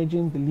alcohol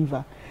damaging the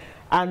liver,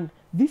 and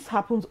this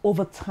happens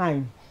over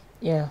time.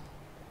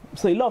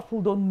 So a lot of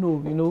people don't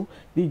know, you know,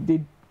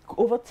 they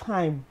over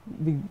time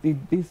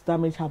this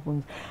damage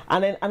happens.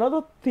 And then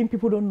another thing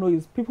people don't know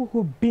is people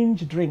who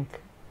binge drink.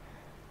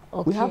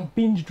 We have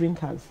binge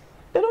drinkers.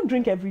 They don't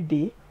drink every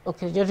day.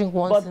 They drink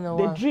once in a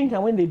while. They drink,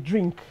 and when they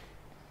drink,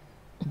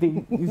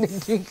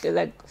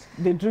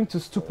 they drink to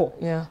stupor.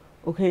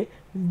 Okay,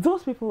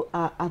 those people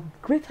are at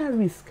greater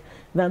risk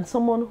than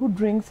someone who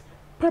drinks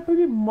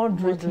probably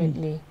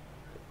moderately.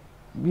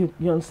 You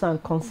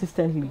understand,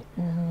 consistently,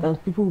 than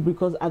people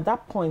because at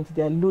that point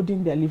they are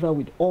loading their liver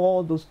with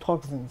all those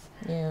toxins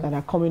that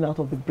are coming out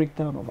of the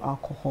breakdown of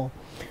alcohol.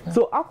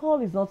 So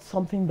alcohol is not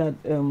something that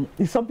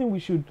is something we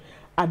should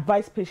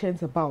advise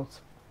patients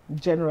about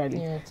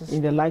generally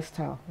in their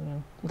lifestyle.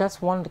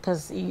 That's one,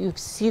 because you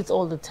see it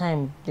all the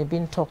time. They've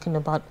been talking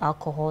about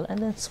alcohol, and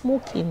then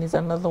smoking is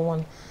another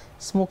one.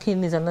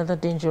 Smoking is another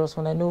dangerous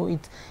one. I know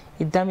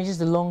it damages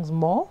the lungs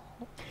more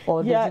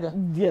Or Yeah,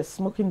 yes,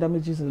 smoking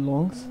damages the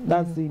lungs.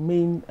 That's the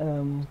main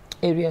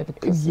area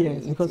because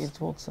yes, because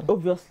it works on.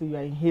 Obviously you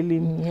are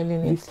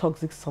inhaling these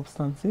toxic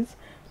substances,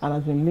 and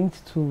has been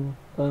linked to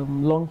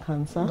lung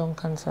cancer. Lung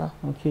cancer.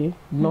 Okay,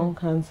 lung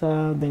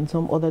cancer, then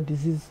some other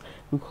disease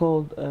we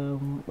call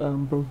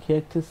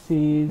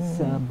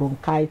bronchiectasis,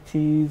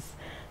 bronchitis,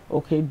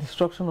 okay,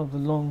 destruction of the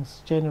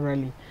lungs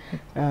generally.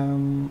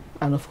 And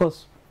of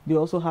course, they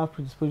also have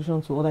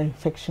predisposition to other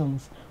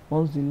infections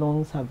once the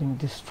lungs have been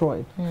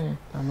destroyed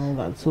and all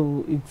that.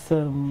 So it's,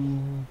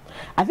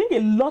 I think a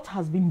lot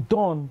has been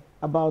done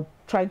about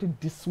trying to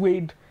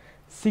dissuade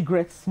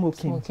cigarette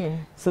smoking,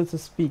 so to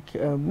speak.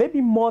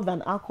 Maybe more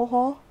than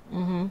alcohol.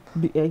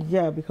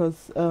 Yeah,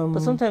 because but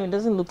sometimes it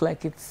doesn't look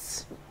like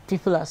it's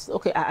people are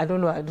okay. I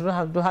don't know. I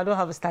don't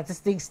have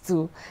statistics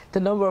to the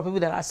number of people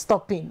that are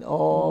stopping,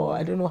 or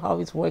I don't know how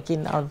it's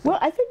working out. Well,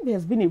 I think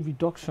there's been a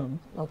reduction.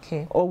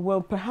 Okay. Or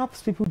well,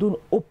 perhaps people don't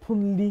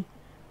openly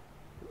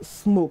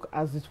smoke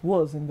as it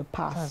was in the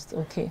past.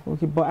 Okay.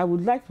 Okay, but I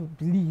would like to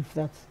believe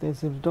that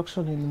there's a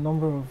reduction in the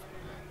number of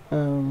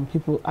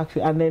people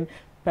actually, and then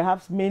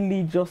perhaps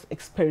mainly just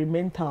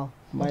experimental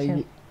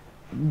by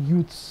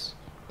youths.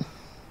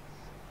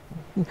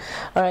 All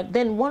right,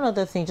 then one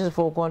other thing, just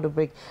before we go on to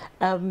break,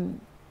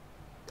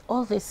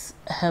 all this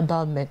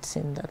herbal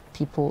medicine that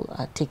people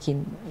are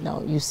taking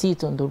now, you see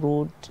it on the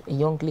road, a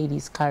young lady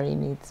is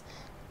carrying it,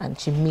 and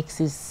she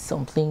mixes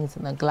some things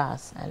in a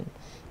glass and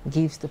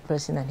gives the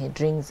person, and he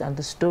drinks, and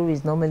the story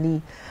is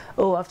normally,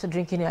 oh, after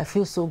drinking it, I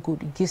feel so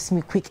good, it gives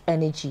me quick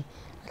energy.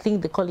 I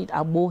think they call it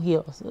Uduh here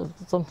or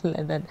something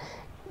like that.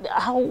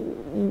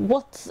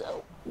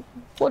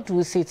 What do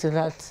we say to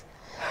that?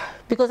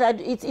 Because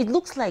it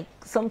looks like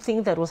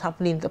something that was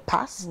happening in the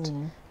past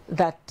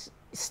that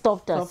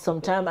stopped at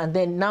some time, and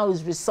then now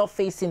is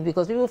resurfacing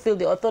because people feel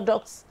the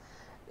orthodox,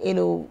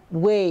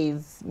 way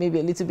is maybe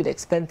a little bit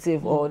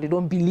expensive, or they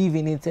don't believe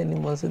in it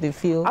anymore, so they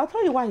feel. I'll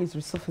tell you why it's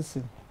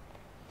resurfacing.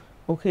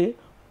 Okay,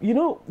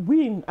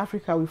 we in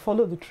Africa, we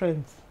follow the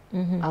trends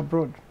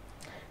abroad.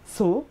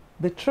 So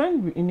the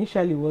trend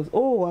initially was,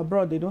 oh,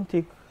 abroad they don't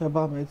take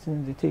herbal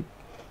medicines, they take,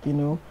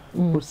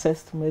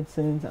 processed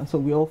medicines, and so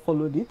we all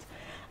followed it.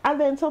 And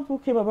then some people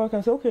came about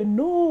and said, okay,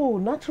 no,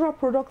 natural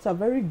products are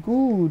very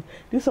good.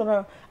 This or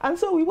that. And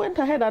so we went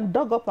ahead and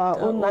dug up our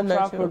own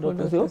natural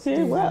products and said,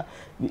 okay, well,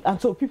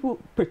 and so people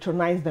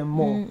patronize them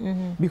more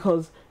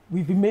because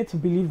we've been made to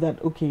believe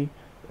that, okay,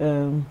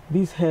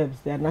 these herbs,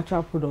 they are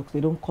natural products, they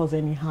don't cause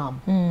any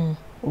harm.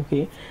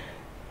 Okay.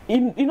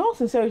 In all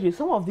sincerity,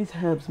 some of these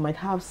herbs might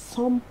have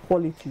some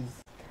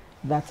qualities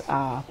that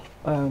are,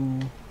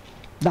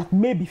 that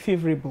may be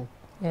favorable.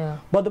 Yeah.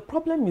 But the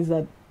problem is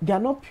that they are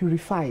not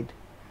purified.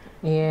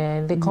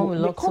 Yeah, they come with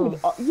lots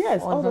of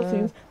yes, other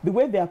things. The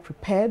way they are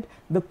prepared,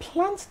 the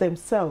plants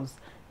themselves,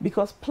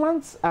 because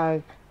plants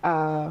are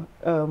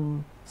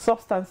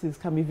substances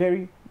can be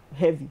very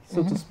heavy,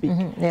 so to speak,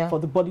 for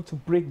the body to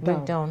break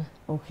down.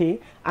 Okay,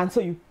 and so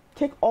you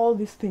take all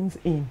these things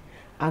in,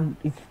 and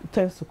it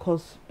tends to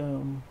cause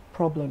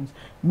problems.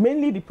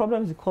 Mainly, the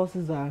problems it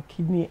causes are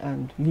kidney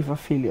and liver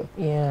failure.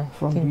 Yeah,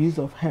 from the use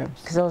of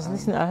herbs. Because I was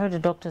listening, I heard the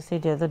doctor say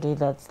the other day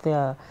that they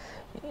are.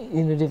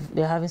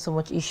 They're having so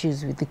much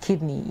issues with the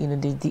kidney.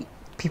 The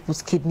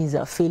people's kidneys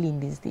are failing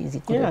these days.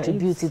 It could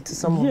attribute it to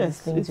some of these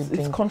things you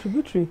drink. It's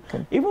contributory.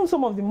 Even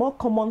some of the more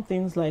common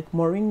things like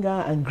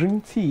moringa and green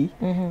tea,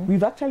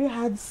 we've actually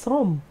had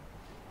some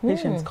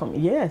patients come.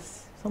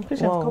 Yes, some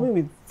patients coming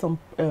with some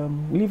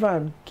liver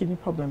and kidney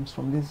problems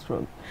from this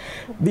drug.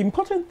 The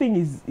important thing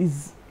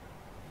is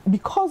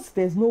because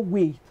there's no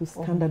way to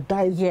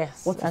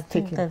standardize what is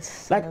taken.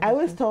 Like I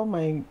always tell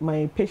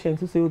my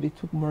patients who say, oh, they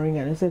took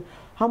moringa, and I said,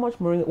 how much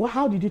moringa? Well,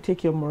 how did you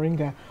take your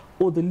moringa?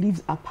 Oh, the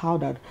leaves are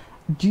powdered.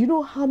 Do you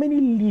know how many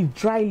leaves,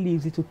 dry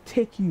leaves, it will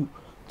take you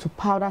to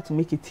powder to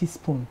make a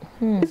teaspoon?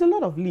 It's a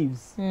lot of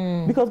leaves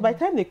because by the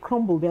time they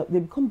crumble, they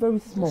become very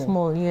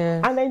small.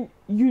 And then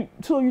you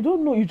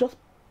don't know, you just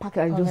pack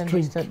it and just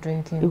drink. Start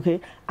drinking. Okay,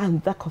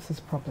 and that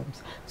causes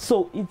problems.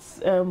 So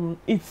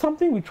it's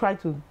something we try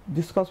to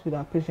discuss with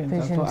our patients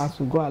as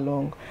we go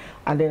along,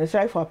 and then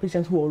especially for our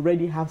patients who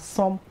already have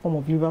some form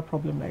of liver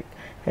problem like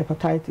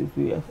hepatitis,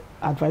 we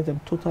advise them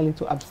totally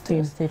to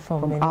abstain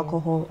from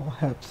alcohol or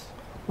herbs.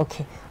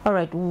 Okay, all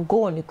right, we'll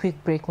go on a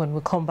quick break. When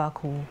we come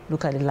back, we'll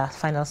look at the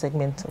final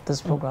segment of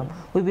this program.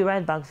 We'll be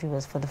right back,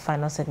 viewers, for the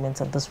final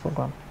segment of this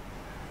program.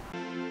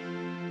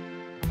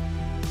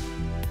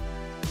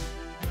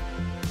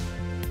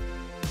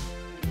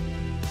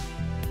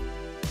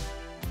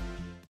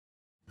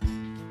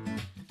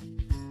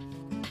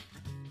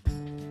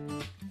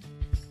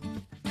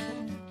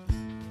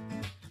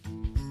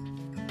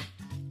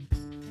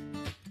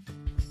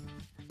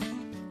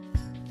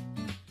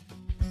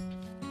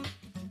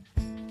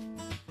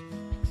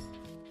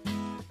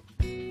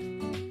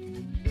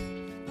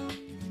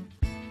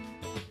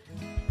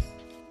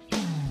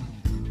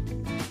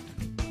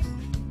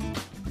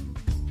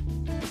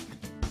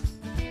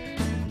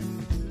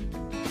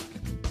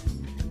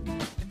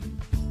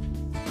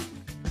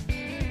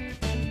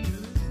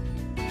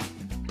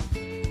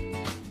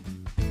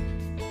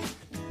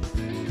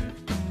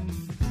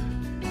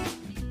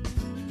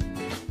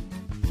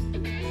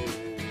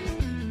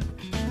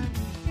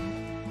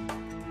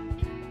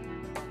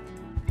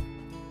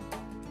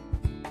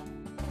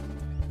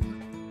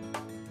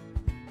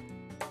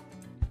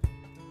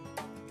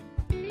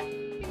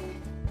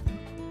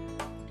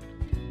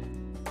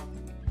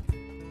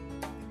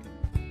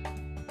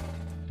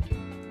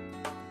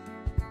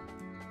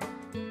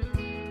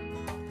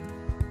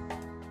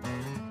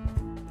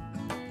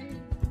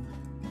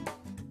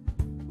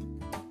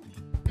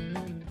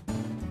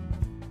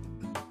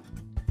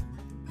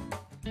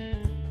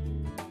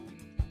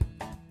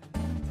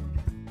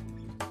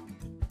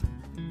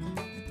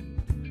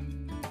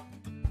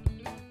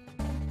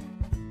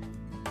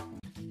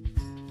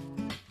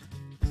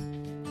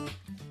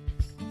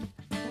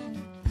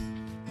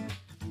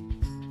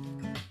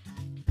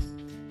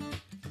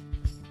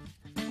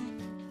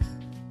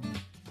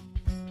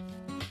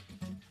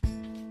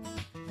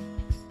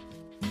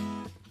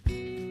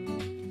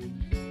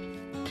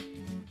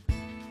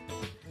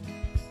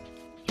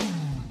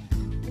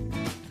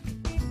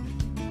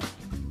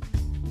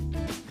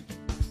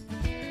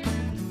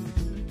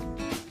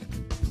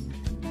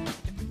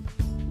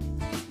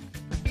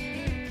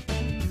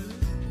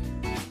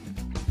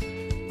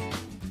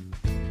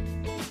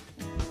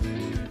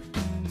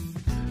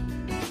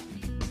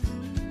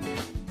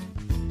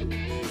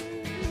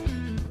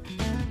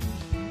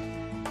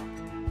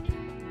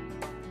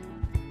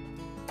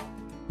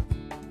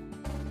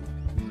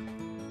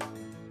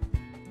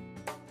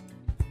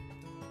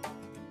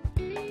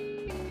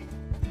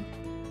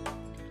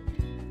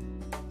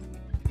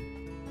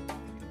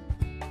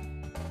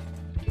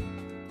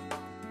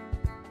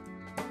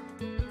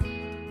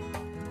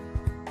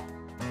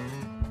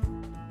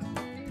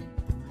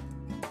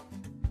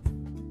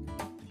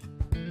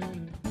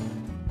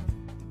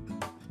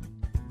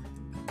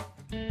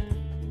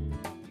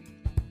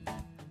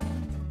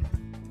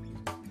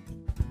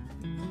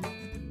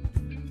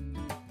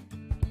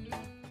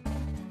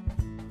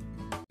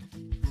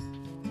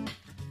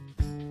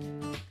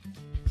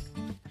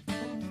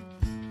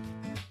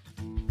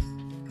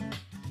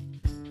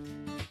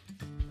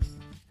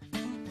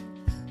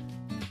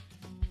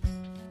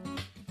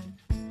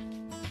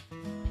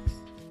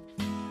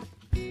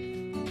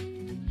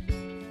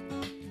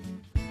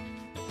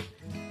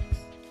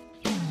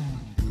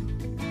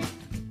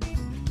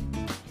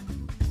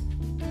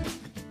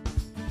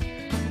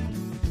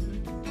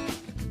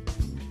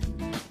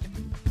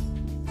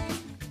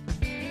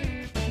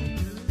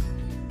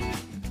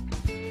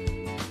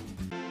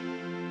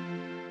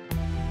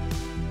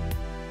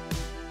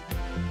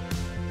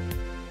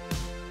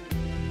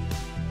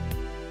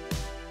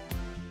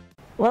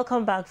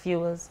 Welcome back,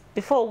 viewers.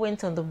 Before we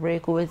went on the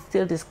break, we were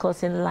still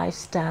discussing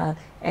lifestyle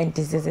and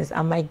diseases,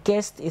 and my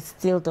guest is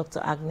still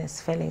Dr. Agnes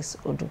Felix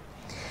Uduh.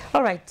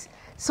 All right,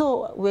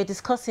 so we're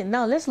discussing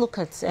now. Let's look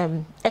at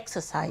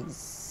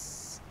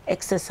exercise.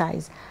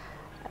 Exercise.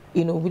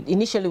 You know,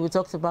 initially we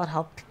talked about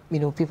how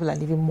people are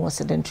living more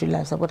sedentary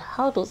lives, but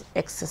how does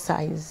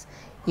exercise,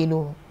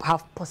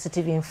 have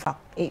positive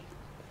impact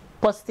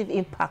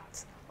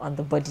on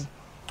the body?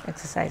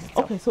 Exercise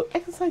itself. Okay, so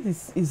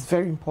exercise is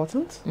very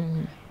important.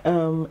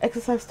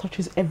 Exercise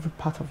touches every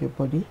part of your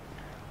body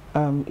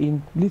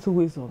in little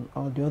ways or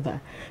the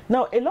other.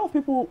 Now, a lot of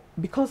people,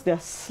 because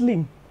they're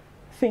slim,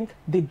 think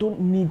they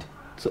don't need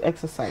to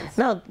exercise.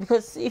 Now,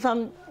 because if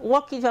I'm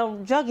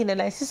jogging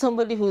and I see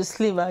somebody who's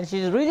slim and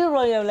she's really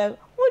running, I'm like,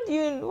 why are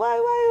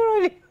you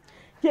running?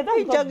 Yeah,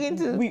 that's jogging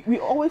too. We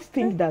always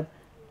think that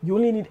you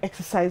only need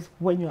exercise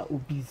when you're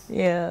obese.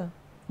 Yeah.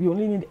 You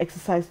only need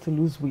exercise to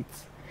lose weight.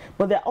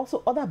 But there are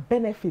also other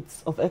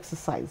benefits of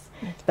exercise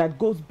that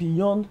goes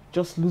beyond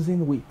just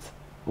losing weight.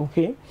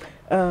 Okay,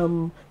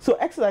 so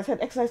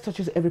exercise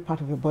touches every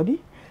part of your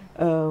body.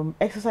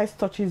 Exercise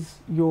touches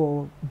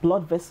your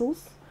blood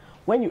vessels.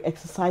 When you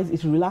exercise,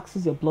 it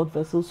relaxes your blood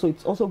vessels, so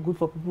it's also good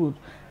for people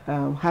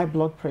with high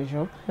blood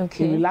pressure.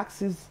 Okay. It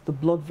relaxes the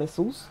blood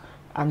vessels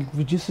and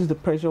reduces the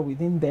pressure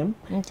within them.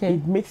 Okay.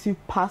 It makes you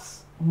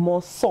pass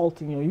more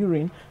salt in your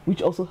urine,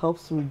 which also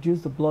helps to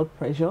reduce the blood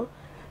pressure.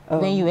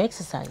 When you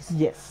exercise?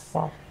 Yes.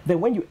 Wow. Then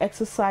when you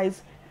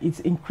exercise, it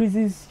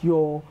increases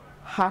your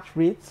heart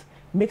rate,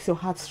 makes your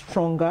heart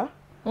stronger.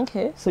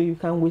 Okay. So you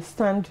can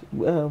withstand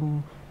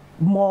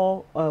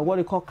more what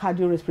they call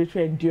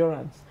cardiorespiratory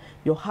endurance.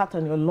 Your heart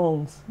and your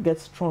lungs get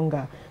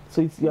stronger. So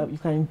you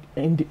can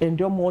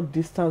endure more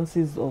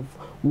distances of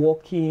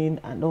walking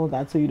and all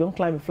that. So you don't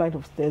climb a flight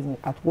of stairs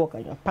at work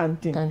and you're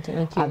panting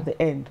okay. at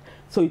the end.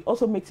 So it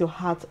also makes your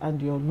heart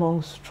and your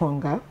lungs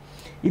stronger.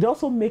 It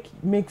also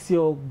makes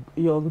your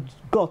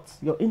gut,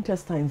 your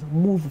intestines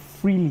move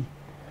freely.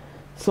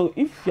 So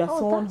if you're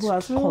someone who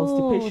has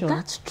constipation...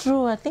 That's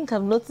true. I think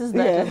I've noticed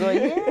that as well.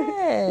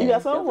 Yeah. If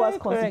you're someone who has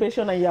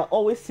constipation and you're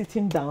always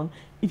sitting down,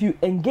 if you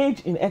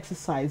engage in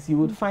exercise, you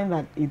would find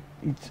that it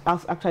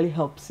actually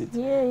helps it.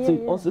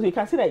 So you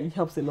can see that it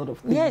helps a lot of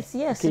things.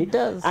 Yes, it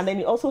does. And then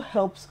it also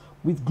helps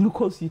with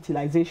glucose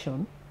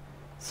utilization.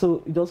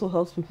 So it also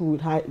helps people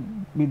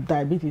with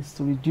diabetes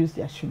to reduce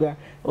their sugar.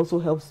 It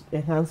also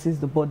enhances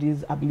the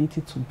body's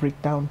ability to break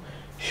down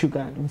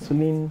sugar,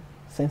 insulin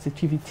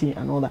sensitivity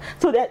and all that.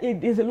 So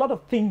there's a lot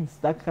of things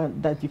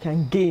that you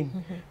can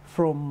gain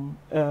from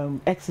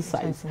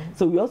exercise.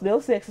 So they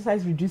also say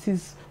exercise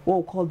reduces what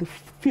we call the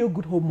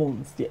feel-good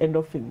hormones, the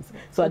endorphins.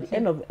 So at the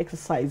end of the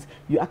exercise,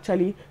 you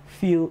actually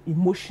feel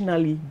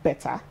emotionally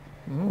better.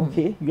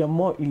 Okay, you are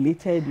more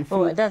elated. You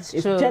feel that's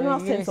true. A general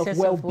sense of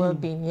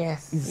well-being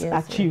is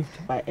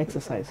achieved by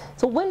exercise.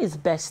 So when is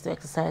best to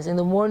exercise? In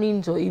the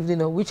mornings or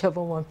evening, or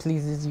whichever one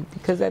pleases you?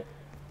 Because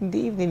in the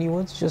evening you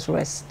want to just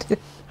rest.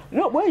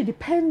 Well, it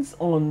depends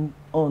on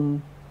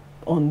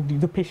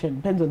the patient,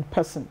 depends on the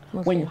person.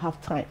 When you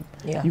have time,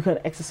 you can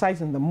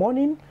exercise in the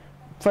morning,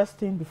 first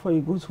thing before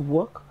you go to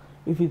work.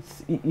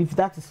 If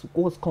that is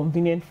what's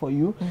convenient for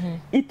you,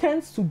 it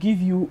tends to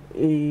give you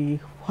a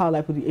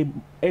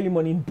early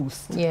morning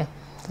boost. Yeah,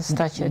 to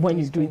start your when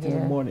you do it in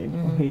the morning.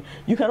 Okay,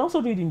 you can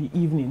also do it in the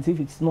evenings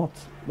if it's not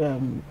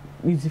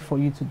easy for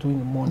you to do in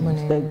the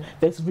morning.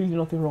 There's really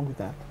nothing wrong with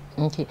that.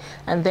 Okay,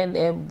 and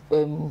then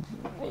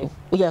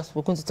yes,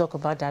 we're going to talk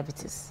about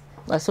diabetes.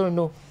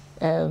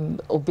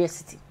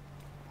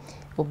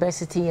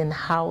 Obesity and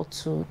how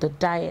the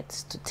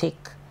diets to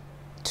take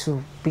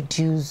to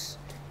reduce,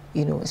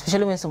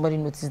 especially when somebody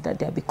notices that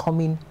they're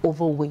becoming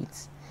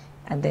overweight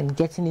and then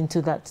getting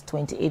into that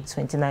 28,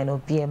 29 or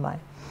BMI.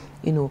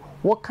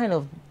 What kind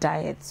of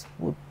diets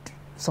would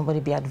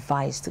somebody be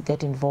advised to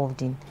get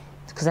involved in?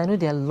 Because I know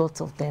there are lots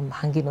of them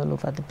hanging all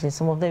over the place.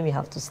 Some of them you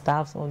have to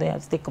starve, some of them you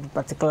have to take a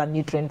particular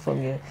nutrient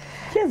from you.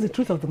 Here's the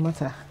truth of the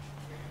matter.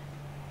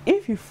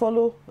 If you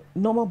follow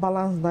normal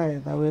balanced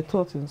diet that we're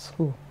taught in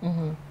school,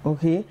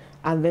 okay,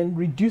 and then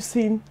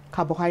reducing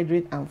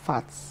carbohydrate and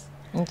fats,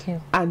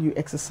 and you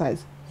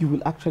exercise, you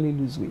will actually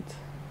lose weight.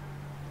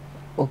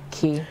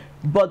 Okay.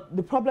 But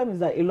the problem is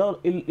that a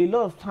lot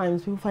of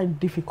times people find it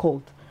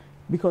difficult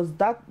because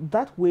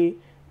that way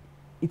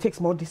it takes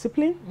more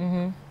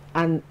discipline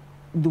and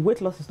the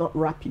weight loss is not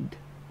rapid.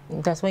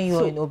 That's when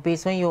you're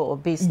obese. When you're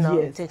obese now,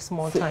 it takes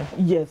more time.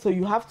 Yeah, so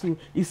you have to,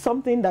 it's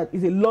something that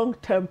is a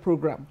long-term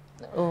program.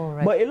 Oh,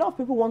 right. But a lot of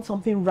people want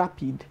something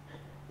rapid.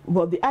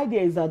 But the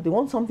idea is that they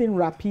want something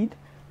rapid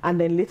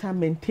and then later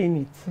maintain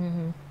it.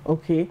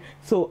 Okay,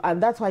 so,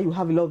 and that's why you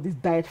have a lot of these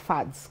diet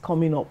fads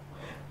coming up.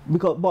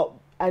 But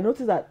I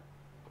noticed that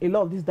a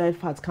lot of these diet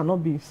fads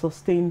cannot be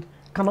sustained,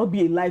 cannot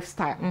be a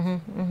lifestyle.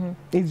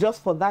 It's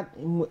just for that,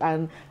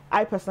 and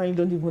I personally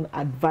don't even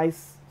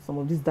advise some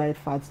of these diet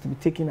fads to be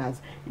taken as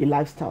a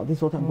lifestyle. This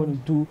is what I'm going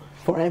to do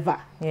forever.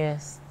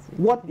 Yes.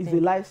 What is a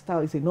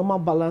lifestyle? Is a normal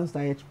balanced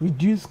diet,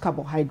 reduce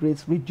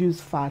carbohydrates,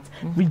 reduce fat,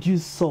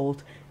 reduce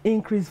salt,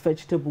 increase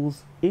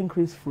vegetables,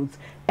 increase fruits,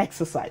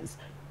 exercise.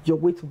 your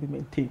weight will be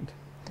maintained.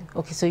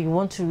 Okay, so you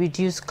want to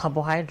reduce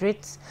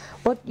carbohydrates,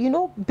 but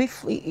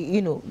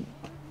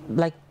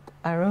like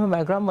I remember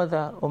my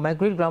grandmother or my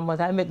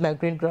great-grandmother, I met my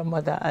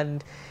great-grandmother,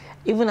 and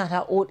even at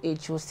her old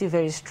age, she was still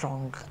very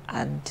strong.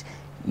 And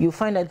you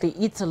find that they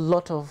eat a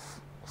lot of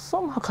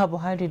some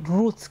carbohydrate,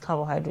 roots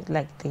carbohydrate,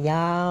 like the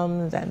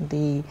yams and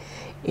the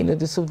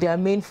soup. Their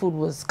main food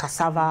was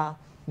cassava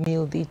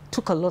meal. They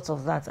took a lot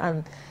of that,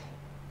 and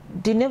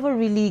they never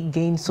really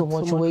gained so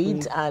much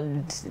weight,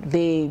 and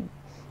they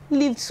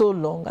lived so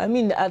long. I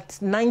mean,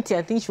 at 90,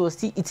 I think she was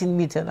still eating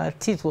meat, and her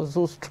teeth was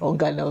so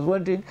strong, and I was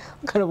wondering,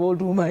 what kind of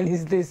old woman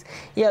is this?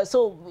 Yeah,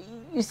 so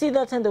you see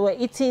that time they were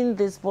eating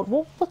this, but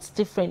what's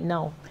different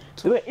now?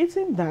 They were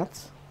eating that.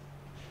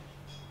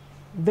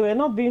 They were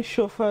not being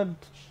chauffeured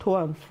to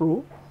and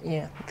fro.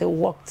 Yeah, they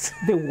walked.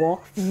 They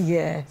walked.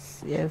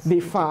 Yes, yes. They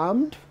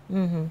farmed.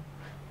 Mm-hmm.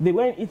 They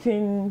weren't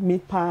eating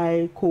meat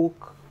pie,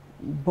 Coke,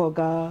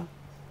 burger.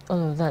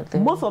 All of that.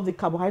 Most of the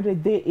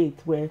carbohydrates they ate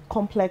were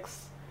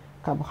complex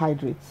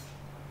carbohydrates.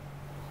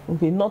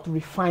 Okay, not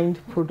refined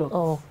products.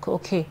 Oh,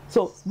 okay.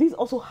 So these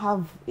also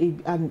have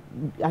an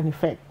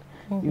effect.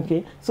 Mm-hmm.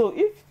 Okay, so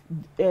if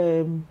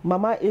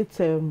Mama ate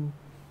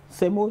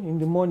semo in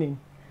the morning,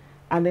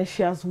 and then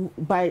she has,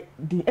 by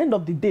the end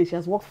of the day, she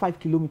has walked 5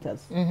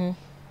 kilometers. Mm-hmm.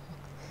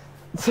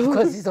 So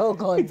because it's all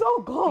gone. It's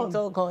all gone. It's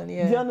all gone,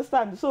 yeah. Do you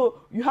understand?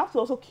 So you have to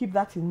also keep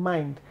that in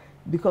mind,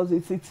 because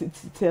it's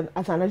an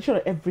addition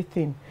of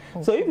everything.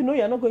 Okay. So if you know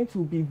you're not going to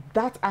be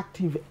that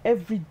active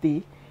every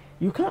day,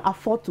 you can't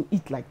afford to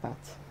eat like that.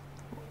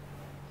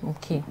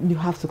 Okay. You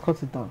have to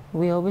cut it down.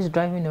 We're always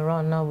driving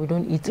around now. We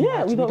don't eat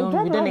much. We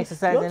don't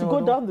exercise. You have to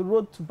go down the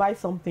road to buy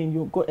something.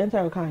 You go enter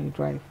your car and you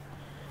drive.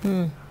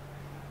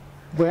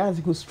 Whereas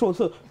you could stroll.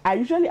 So I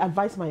usually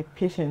advise my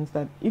patients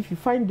that if you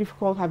find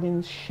difficult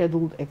having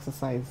scheduled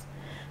exercise,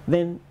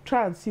 then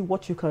try and see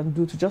what you can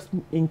do to just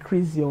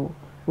increase your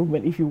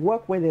movement. If you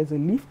work where there's a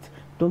lift,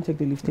 don't take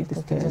the lift, take the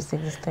stairs.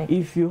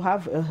 If you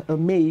have a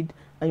maid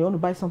and you want to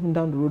buy something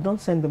down the road, don't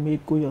send the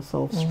maid, go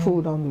yourself,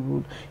 stroll down the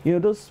road. You know,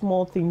 those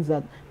small things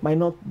that might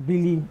not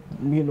really,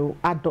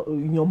 add up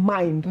in your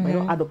mind, might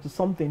not add up to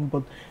something,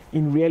 but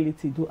in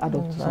reality do add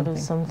up to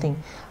something.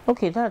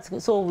 Okay, that's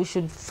good. So we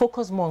should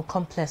focus more on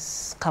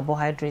complex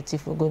carbohydrates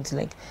if we're going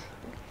to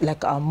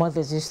like our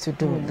mothers used to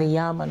do, the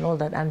yam and all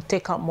that, and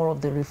take out more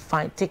of the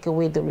refined, take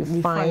away the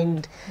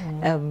refined,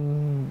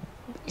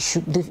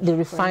 the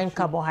refined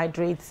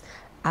carbohydrates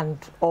and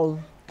all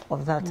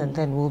of that, and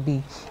then we'll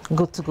be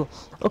good to go.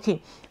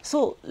 Okay,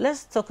 so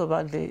let's talk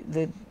about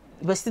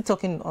we're still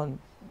talking on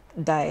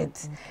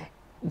diet.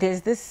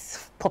 There's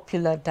this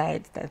popular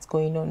diet that's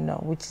going on now,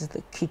 which is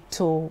the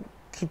keto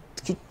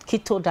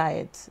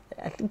diet.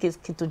 I think it's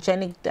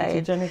ketogenic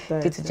diet.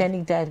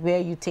 Ketogenic diet,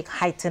 where you take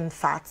heightened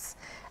fats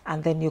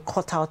and then you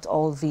cut out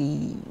all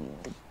the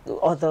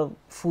other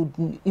food,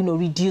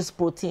 reduce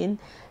protein,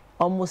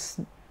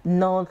 almost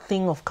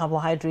nothing of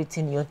carbohydrates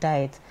in your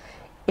diet.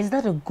 Is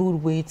that a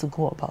good way to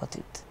go about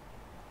it?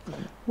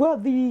 Well,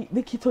 the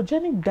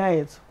ketogenic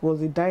diet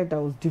was a diet that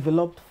was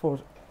developed for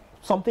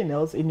something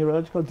else, a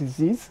neurological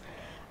disease,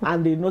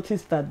 and they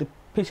noticed that the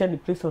patient they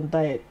placed on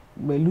diet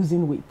were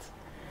losing weight.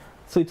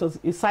 So it was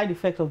a side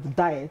effect of the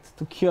diet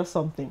to cure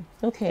something.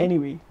 Okay.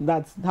 Anyway,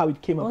 that's how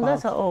it came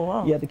about. Oh,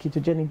 wow. Yeah, the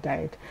ketogenic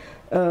diet.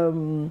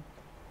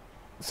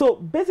 So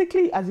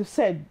basically, as you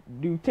said,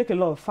 you take a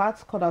lot of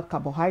fats, cut out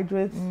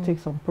carbohydrates, take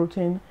some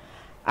protein.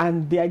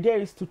 And the idea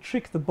is to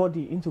trick the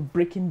body into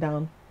breaking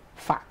down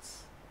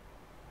fats.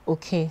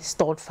 Okay,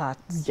 stored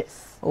fats.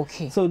 Yes.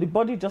 Okay. So the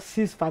body just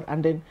sees fat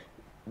and then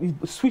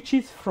it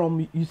switches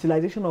from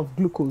utilization of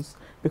glucose,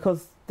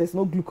 because there's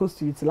no glucose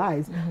to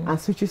utilize, and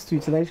switches to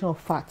utilization of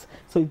fat.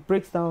 So it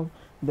breaks down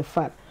the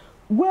fat.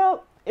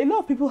 Well, a lot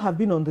of people have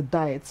been on the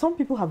diet. Some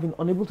people have been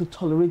unable to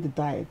tolerate the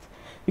diet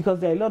because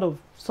there are a lot of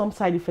some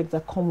side effects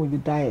that come with the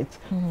diet,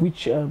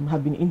 which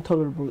have been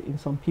intolerable in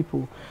some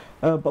people.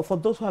 But for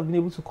those who have been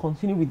able to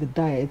continue with the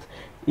diet,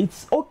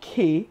 it's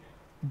okay.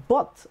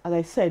 But as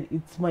I said,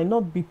 it might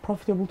not be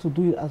profitable to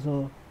do it as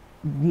a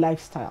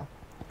lifestyle.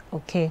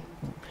 Okay.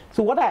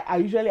 So what I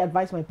usually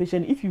advise my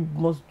patient, if you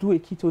must do a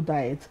keto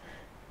diet,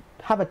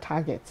 have a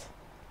target.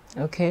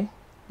 Okay.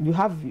 You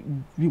have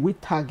the weight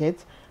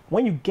target.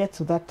 When you get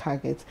to that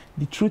target,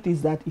 the truth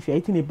is that if you're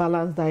eating a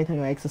balanced diet and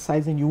you're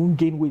exercising, you won't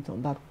gain weight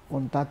on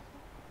that.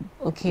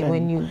 Okay,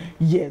 when you...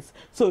 Yes.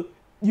 So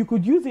you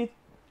could use it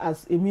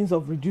as a means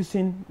of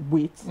reducing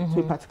weight to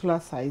a particular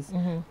size.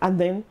 And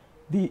then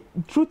the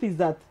truth is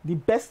that the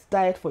best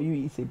diet for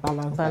you is a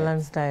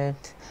balanced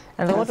diet.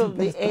 And what of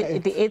the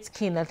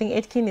ACNN? I think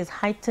ACNN is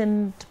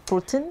heightened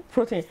protein?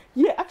 Protein.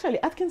 Yeah,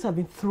 actually, Atkins have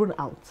been thrown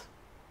out.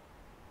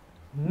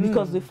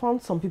 Because they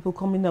found some people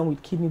coming down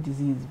with kidney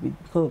disease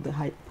because of the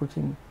high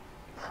protein.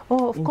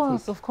 Oh, of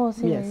course.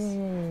 Yeah, yes.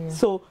 Yeah.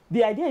 So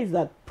the idea is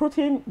that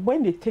protein,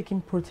 when they take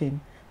in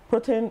protein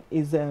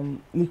is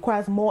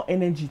requires more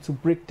energy to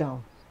break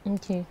down.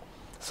 Okay.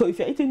 So if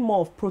you're eating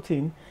more of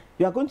protein,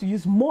 you are going to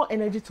use more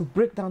energy to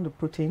break down the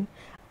protein,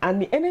 and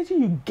the energy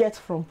you get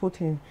from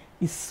protein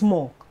is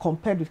small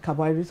compared with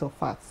carbohydrates or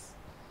fats.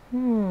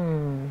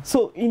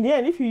 So in the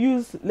end, if you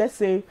use, let's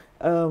say,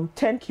 10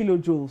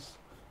 kilojoules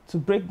to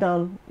break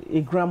down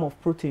a gram of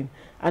protein,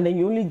 and then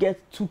you only get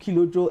 2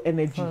 kilojoule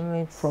energy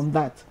from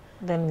that,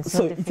 then it's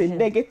so it's a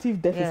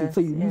negative deficit, yes,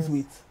 so you lose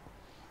weight.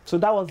 So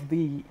that was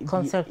the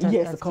concept.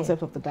 The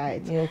concept of the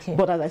diet. Yeah, okay.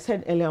 But as I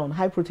said earlier on,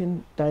 high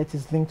protein diet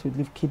is linked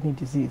with kidney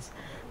disease,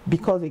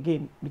 because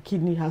again, the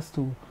kidney has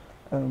to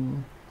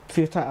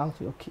filter out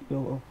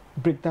your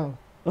breakdown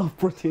of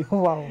protein.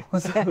 Wow.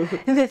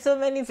 There's so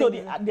many things. So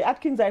the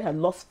Atkins diet had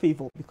lost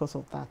favor because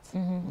of that.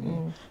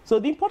 So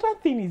the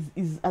important thing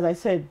is, as I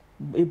said,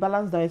 a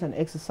balanced diet and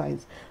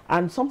exercise.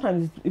 And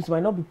sometimes it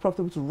might not be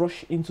profitable to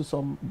rush into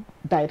some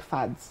diet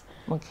fads.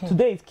 Okay.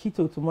 Today it's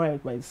keto, tomorrow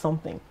it might be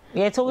something.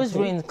 Yeah, it's always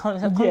rain.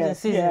 Comes in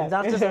seasons.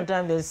 After some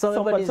time, there's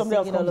somebody else comes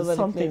all over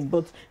something. the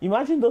place. But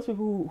imagine those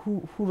people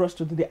who rush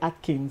to do the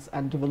Atkins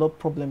and develop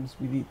problems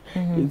with it.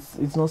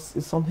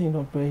 It's something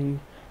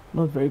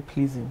not very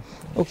pleasing.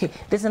 Okay,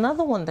 there's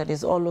another one that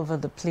is all over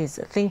the place.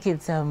 I think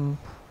it's I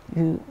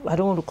don't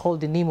want to call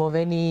the name of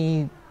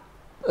any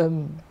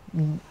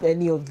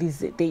of these.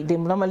 They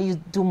normally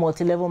do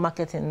multi-level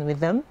marketing with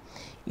them.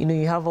 You know,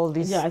 you have all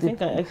these. Yeah, I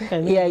think I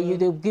know. Yeah,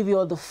 they give you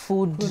all the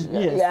food,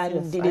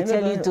 and they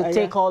tell you to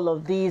take all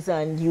of these,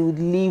 and you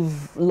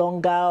live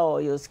longer,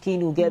 or your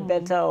skin will get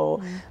better, or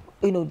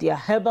you know, there are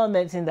herbal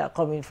medicine that are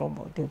coming from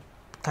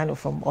kind of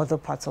from other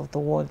parts of the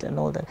world and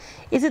all that.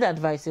 Is it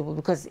advisable?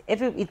 Because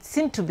it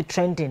seemed to be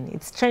trending.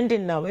 It's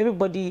trending now.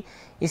 Everybody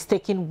is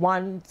taking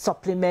one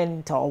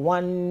supplement or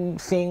one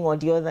thing or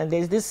the other, and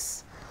there's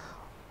this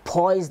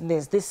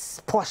poisonous,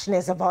 this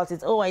poshness about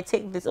it. Oh, I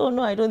take this. Oh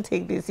no, I don't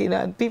take this. You know,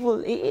 and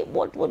people.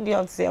 What do you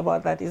have to say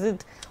about that? Is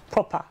it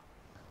proper?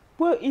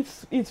 Well,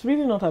 it's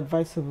really not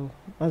advisable,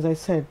 as I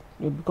said,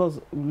 because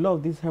a lot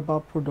of these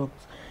herbal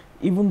products,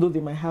 even though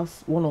they might have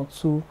one or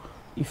two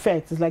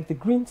effects, it's like the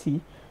green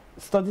tea.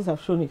 Studies have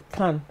shown it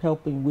can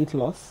help in weight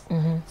loss.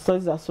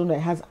 Studies have shown that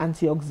it has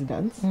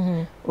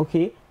antioxidants.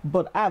 Okay,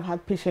 but I've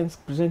had patients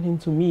presenting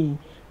to me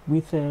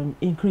with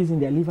increase in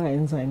their liver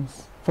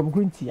enzymes from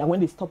green tea, and when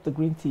they stopped the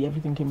green tea,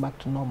 everything came back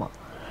to normal.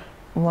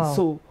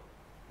 Wow.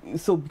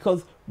 So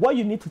because what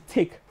you need to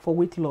take for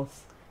weight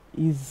loss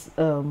is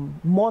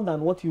more than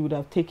what you would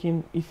have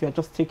taken if you're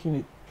just taking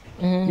it.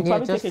 You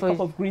probably take a cup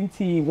of green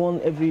tea, one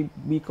every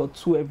week or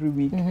two every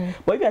week.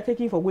 But if you're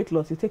taking for weight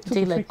loss, you take 2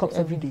 to 3 cups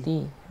every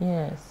day.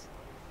 Yes.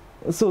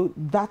 So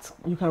that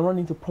you can run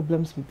into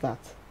problems with that.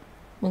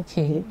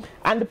 Okay.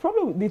 And the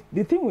problem,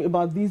 the thing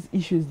about these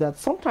issues, that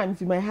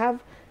sometimes you might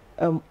have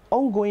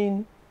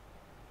ongoing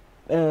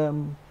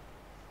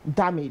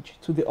damage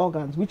to the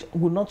organs, which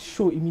will not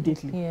show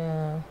immediately.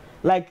 Yeah.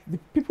 Like the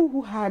people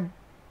who had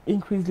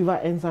increased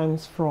liver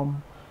enzymes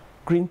from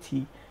green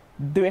tea,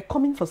 they were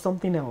coming for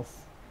something else.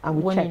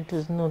 And we checked. When it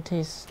was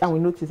noticed. And we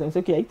noticed. And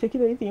said, okay, are you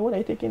taking anything? What are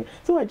you taking?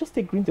 So I just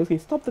take green tea. Okay,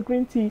 stop the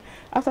green tea.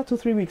 After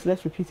 2-3 weeks,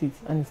 let's repeat it.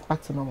 And it's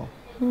back to normal.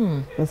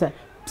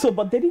 So,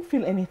 but they didn't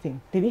feel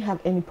anything. They didn't have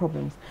any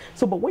problems.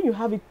 So, but when you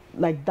have it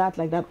like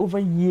that over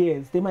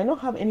years, they might not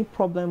have any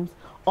problems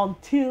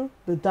until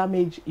the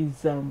damage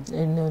is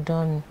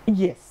done.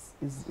 Yes.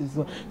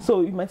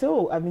 So you might say,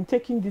 oh, I've been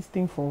taking this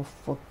thing for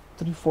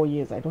 3-4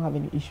 years. I don't have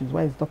any issues.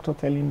 Why is doctor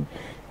telling me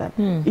that?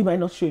 It might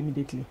not show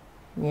immediately.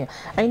 Yeah,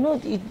 I know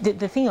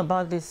the thing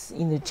about this,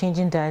 you know,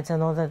 changing diets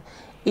and all that,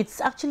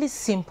 it's actually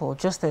simple,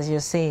 just as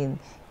you're saying,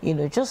 you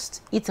know,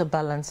 just eat a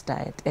balanced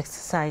diet,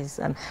 exercise.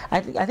 And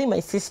I think my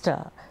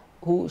sister,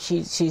 who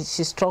she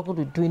struggled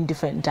with doing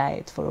different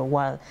diets for a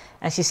while,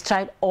 and she's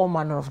tried all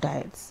manner of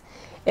diets.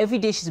 Every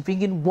day she's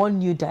bringing one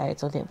new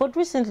diet or there. But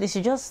recently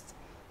she just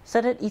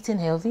started eating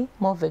healthy,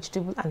 more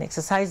vegetables, and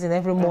exercising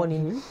every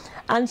morning.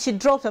 And she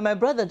dropped, and my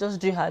brother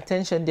just drew her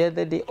attention the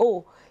other day.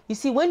 Oh, you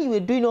see, when you were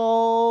doing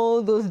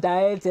all those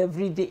diets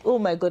every day, oh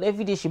my God,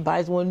 every day she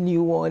buys one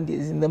new one,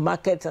 is in the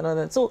market and all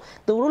that. So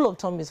the rule of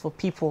thumb is for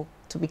people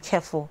to be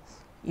careful,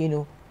 you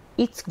know,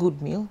 eat good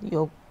meal,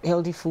 your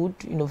healthy food,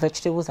 you know,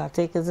 vegetables are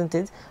take, isn't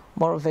it?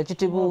 More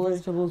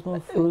vegetables,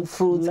 more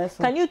fruits.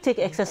 Can you take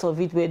excess of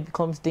it where it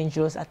becomes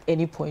dangerous at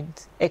any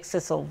point?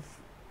 Excess of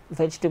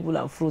vegetable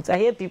and fruits. I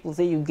hear people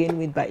say you gain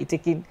weight by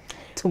taking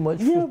too much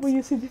fruit. Yeah, but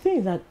you see, the thing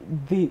is that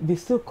they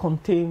still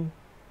contain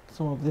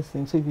some of these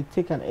things. So if you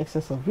take an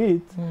excess of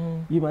it,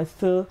 you might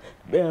still,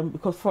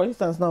 because for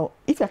instance now,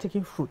 if you're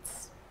taking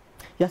fruits,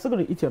 you're still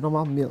going to eat your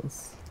normal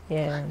meals.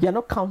 Yeah. You're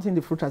not counting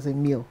the fruit as a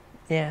meal.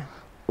 Yeah.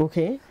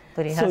 Okay?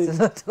 But it has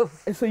a lot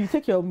of... So you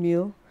take your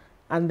meal,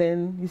 and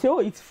then you say, oh,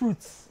 it's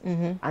fruits.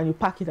 And you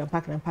pack it and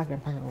pack it and pack it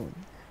and pack it.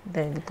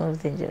 Then it becomes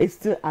dangerous. It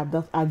still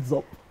adds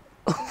up.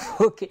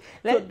 Okay.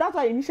 So that's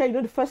why initially, you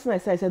know, the first thing I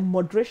said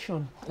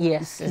moderation.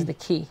 Yes, is the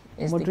key.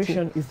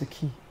 Moderation is the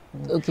key.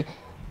 Okay.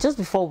 Just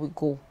before we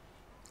go,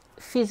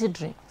 fizzy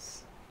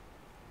drinks.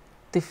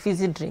 The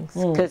fizzy drinks.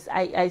 Because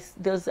I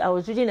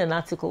was reading an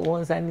article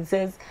once, and it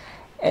says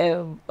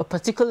a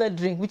particular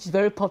drink, which is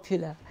very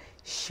popular,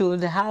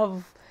 should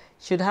have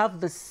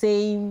the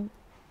same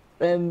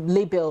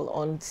label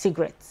on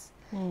cigarettes.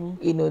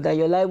 You know, that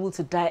you're liable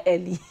to die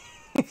early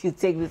if you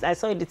take this. I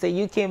saw it's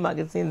a UK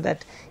magazine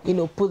that, you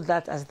know, put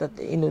that as the,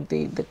 you know,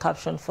 the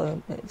caption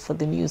for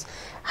the news.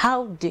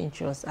 How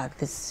dangerous are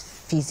these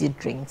fizzy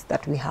drinks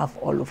that we have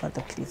all over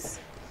the place?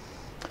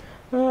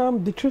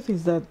 The truth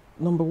is that,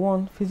 number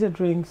one, fizzy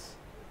drinks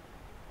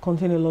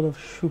contain a lot of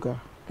sugar.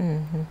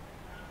 Mm-hmm.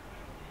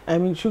 I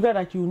mean, sugar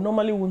that you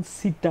normally won't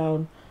sit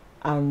down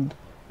and,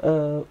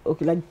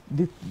 okay, like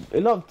a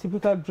lot of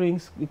typical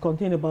drinks, they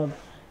contain about,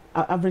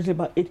 averagely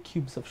about 8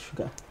 cubes of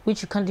sugar.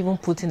 Which you can't even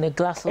put in a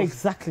glass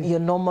of your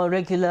normal,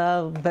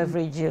 regular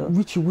beverage.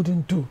 Which you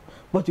wouldn't do,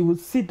 but you would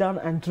sit down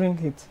and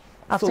drink it.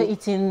 After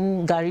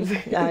eating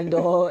gari and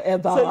or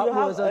eba. So you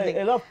have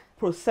a lot of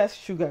processed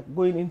sugar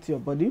going into your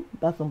body.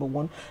 That's number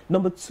one.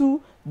 Number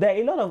two, there are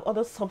a lot of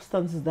other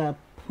substances that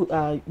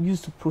are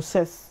used to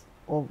process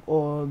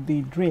or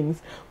the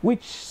drinks,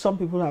 which some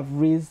people have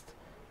raised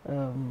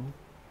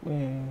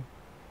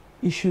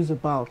issues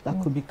about.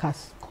 That could be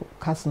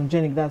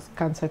carcinogenic, that's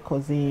cancer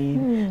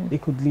causing. They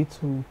could lead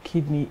to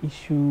kidney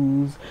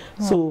issues.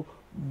 So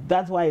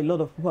that's why a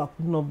lot of people are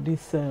putting up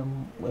this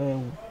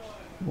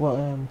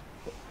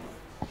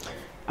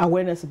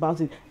awareness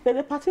about it. There's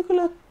a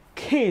particular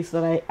case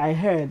that I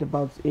heard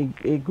about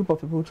a group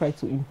of people who tried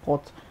to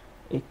import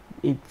a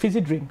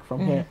fizzy drink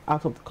from here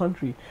out of the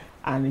country,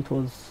 and it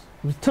was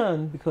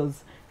returned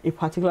because a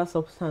particular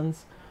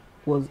substance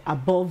was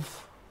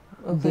above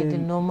the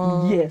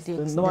normal,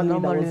 the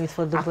normal limit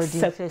for the body,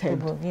 accepted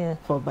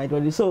by the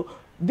body. So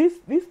these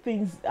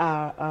things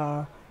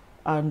are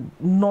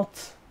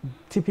not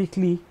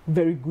typically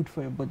very good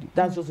for your body.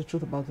 That's just the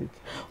truth about it.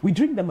 We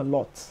drink them a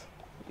lot.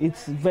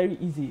 It's very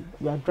easy.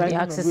 You are driving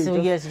on the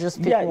road,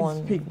 just pick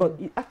one. But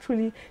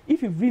actually,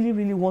 if you really,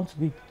 really want to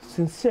be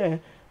sincere,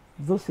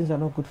 those things are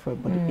not good for your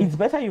body. It's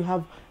better you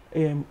have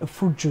a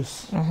fruit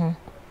juice.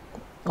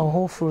 Or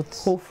whole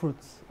fruits. Whole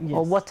fruits, yes.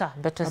 Or water,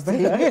 better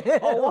still.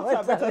 Or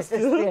water, better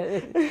still.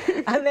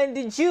 And then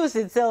the juice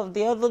itself,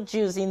 the other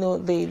juice, you know,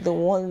 the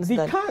ones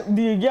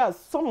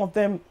some of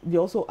them, they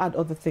also add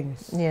other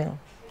things. Yeah.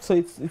 So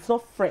it's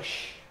not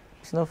fresh.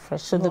 It's not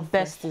fresh. So the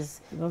best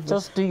is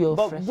just do your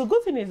fresh. But the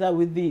good thing is that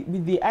with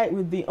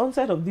the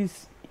onset of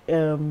these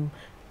herbal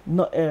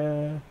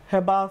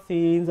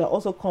things, there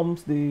also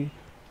comes the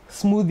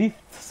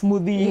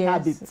smoothie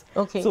habit.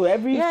 Okay. So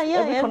every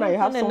corner you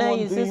have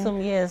someone doing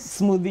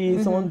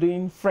smoothie, someone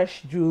doing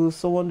fresh juice,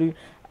 someone doing.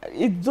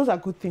 Those are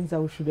good things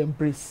that we should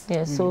embrace.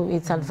 Yeah. So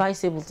it's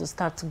advisable to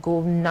start to go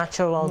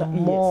natural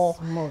more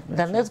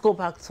than let's go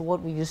back to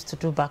what we used to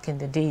do back in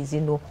the days.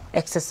 You know,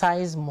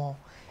 exercise more.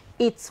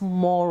 It's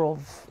more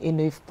of, you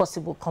know, if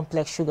possible,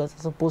 complex sugars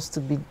as opposed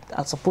to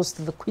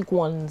the quick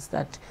ones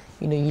that,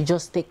 you know, you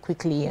just take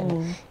quickly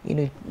and you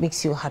know, it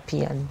makes you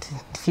happy and in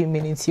a few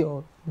minutes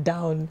you're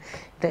down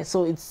there.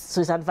 So it's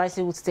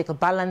advisable to take a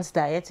balanced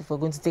diet. If we're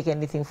going to take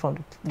anything from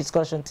the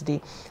discussion today,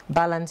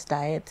 balanced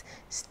diet,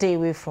 stay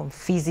away from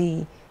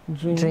fizzy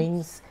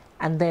drinks.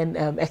 And then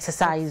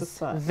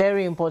exercise,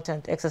 very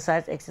important.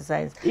 Exercise.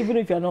 Even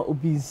if you're not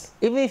obese.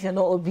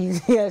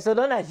 Yeah. So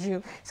don't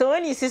assume. So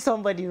when you see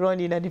somebody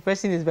running and the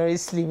person is very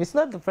slim, it's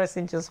not the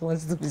person just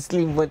wants to be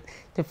slim, but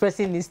the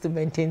person needs to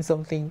maintain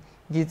something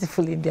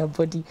beautiful in their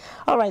body.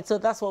 All right. So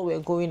that's what we're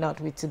going out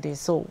with today.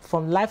 So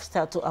from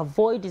lifestyle, to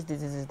avoid these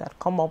diseases that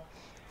come up,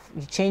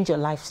 you change your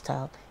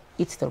lifestyle,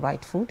 eat the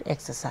right food,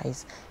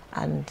 exercise,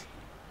 and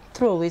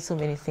throw away so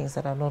many things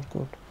that are not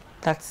good.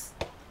 That's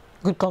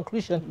good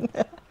conclusion.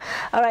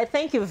 All right,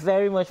 thank you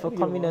very much for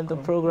coming on the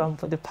program.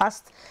 For the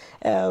past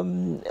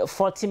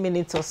 40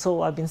 minutes or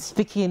so, I've been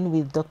speaking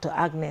with Dr.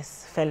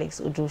 Agnes Felix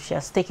Uduh. She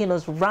has taken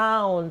us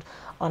round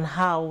on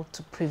how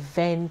to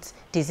prevent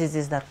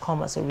diseases that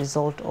come as a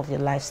result of your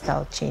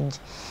lifestyle change.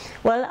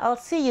 Well, I'll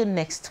see you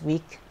next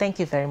week. Thank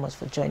you very much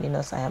for joining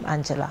us. I am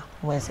Angela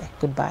Mweze.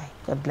 Goodbye.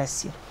 God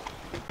bless you.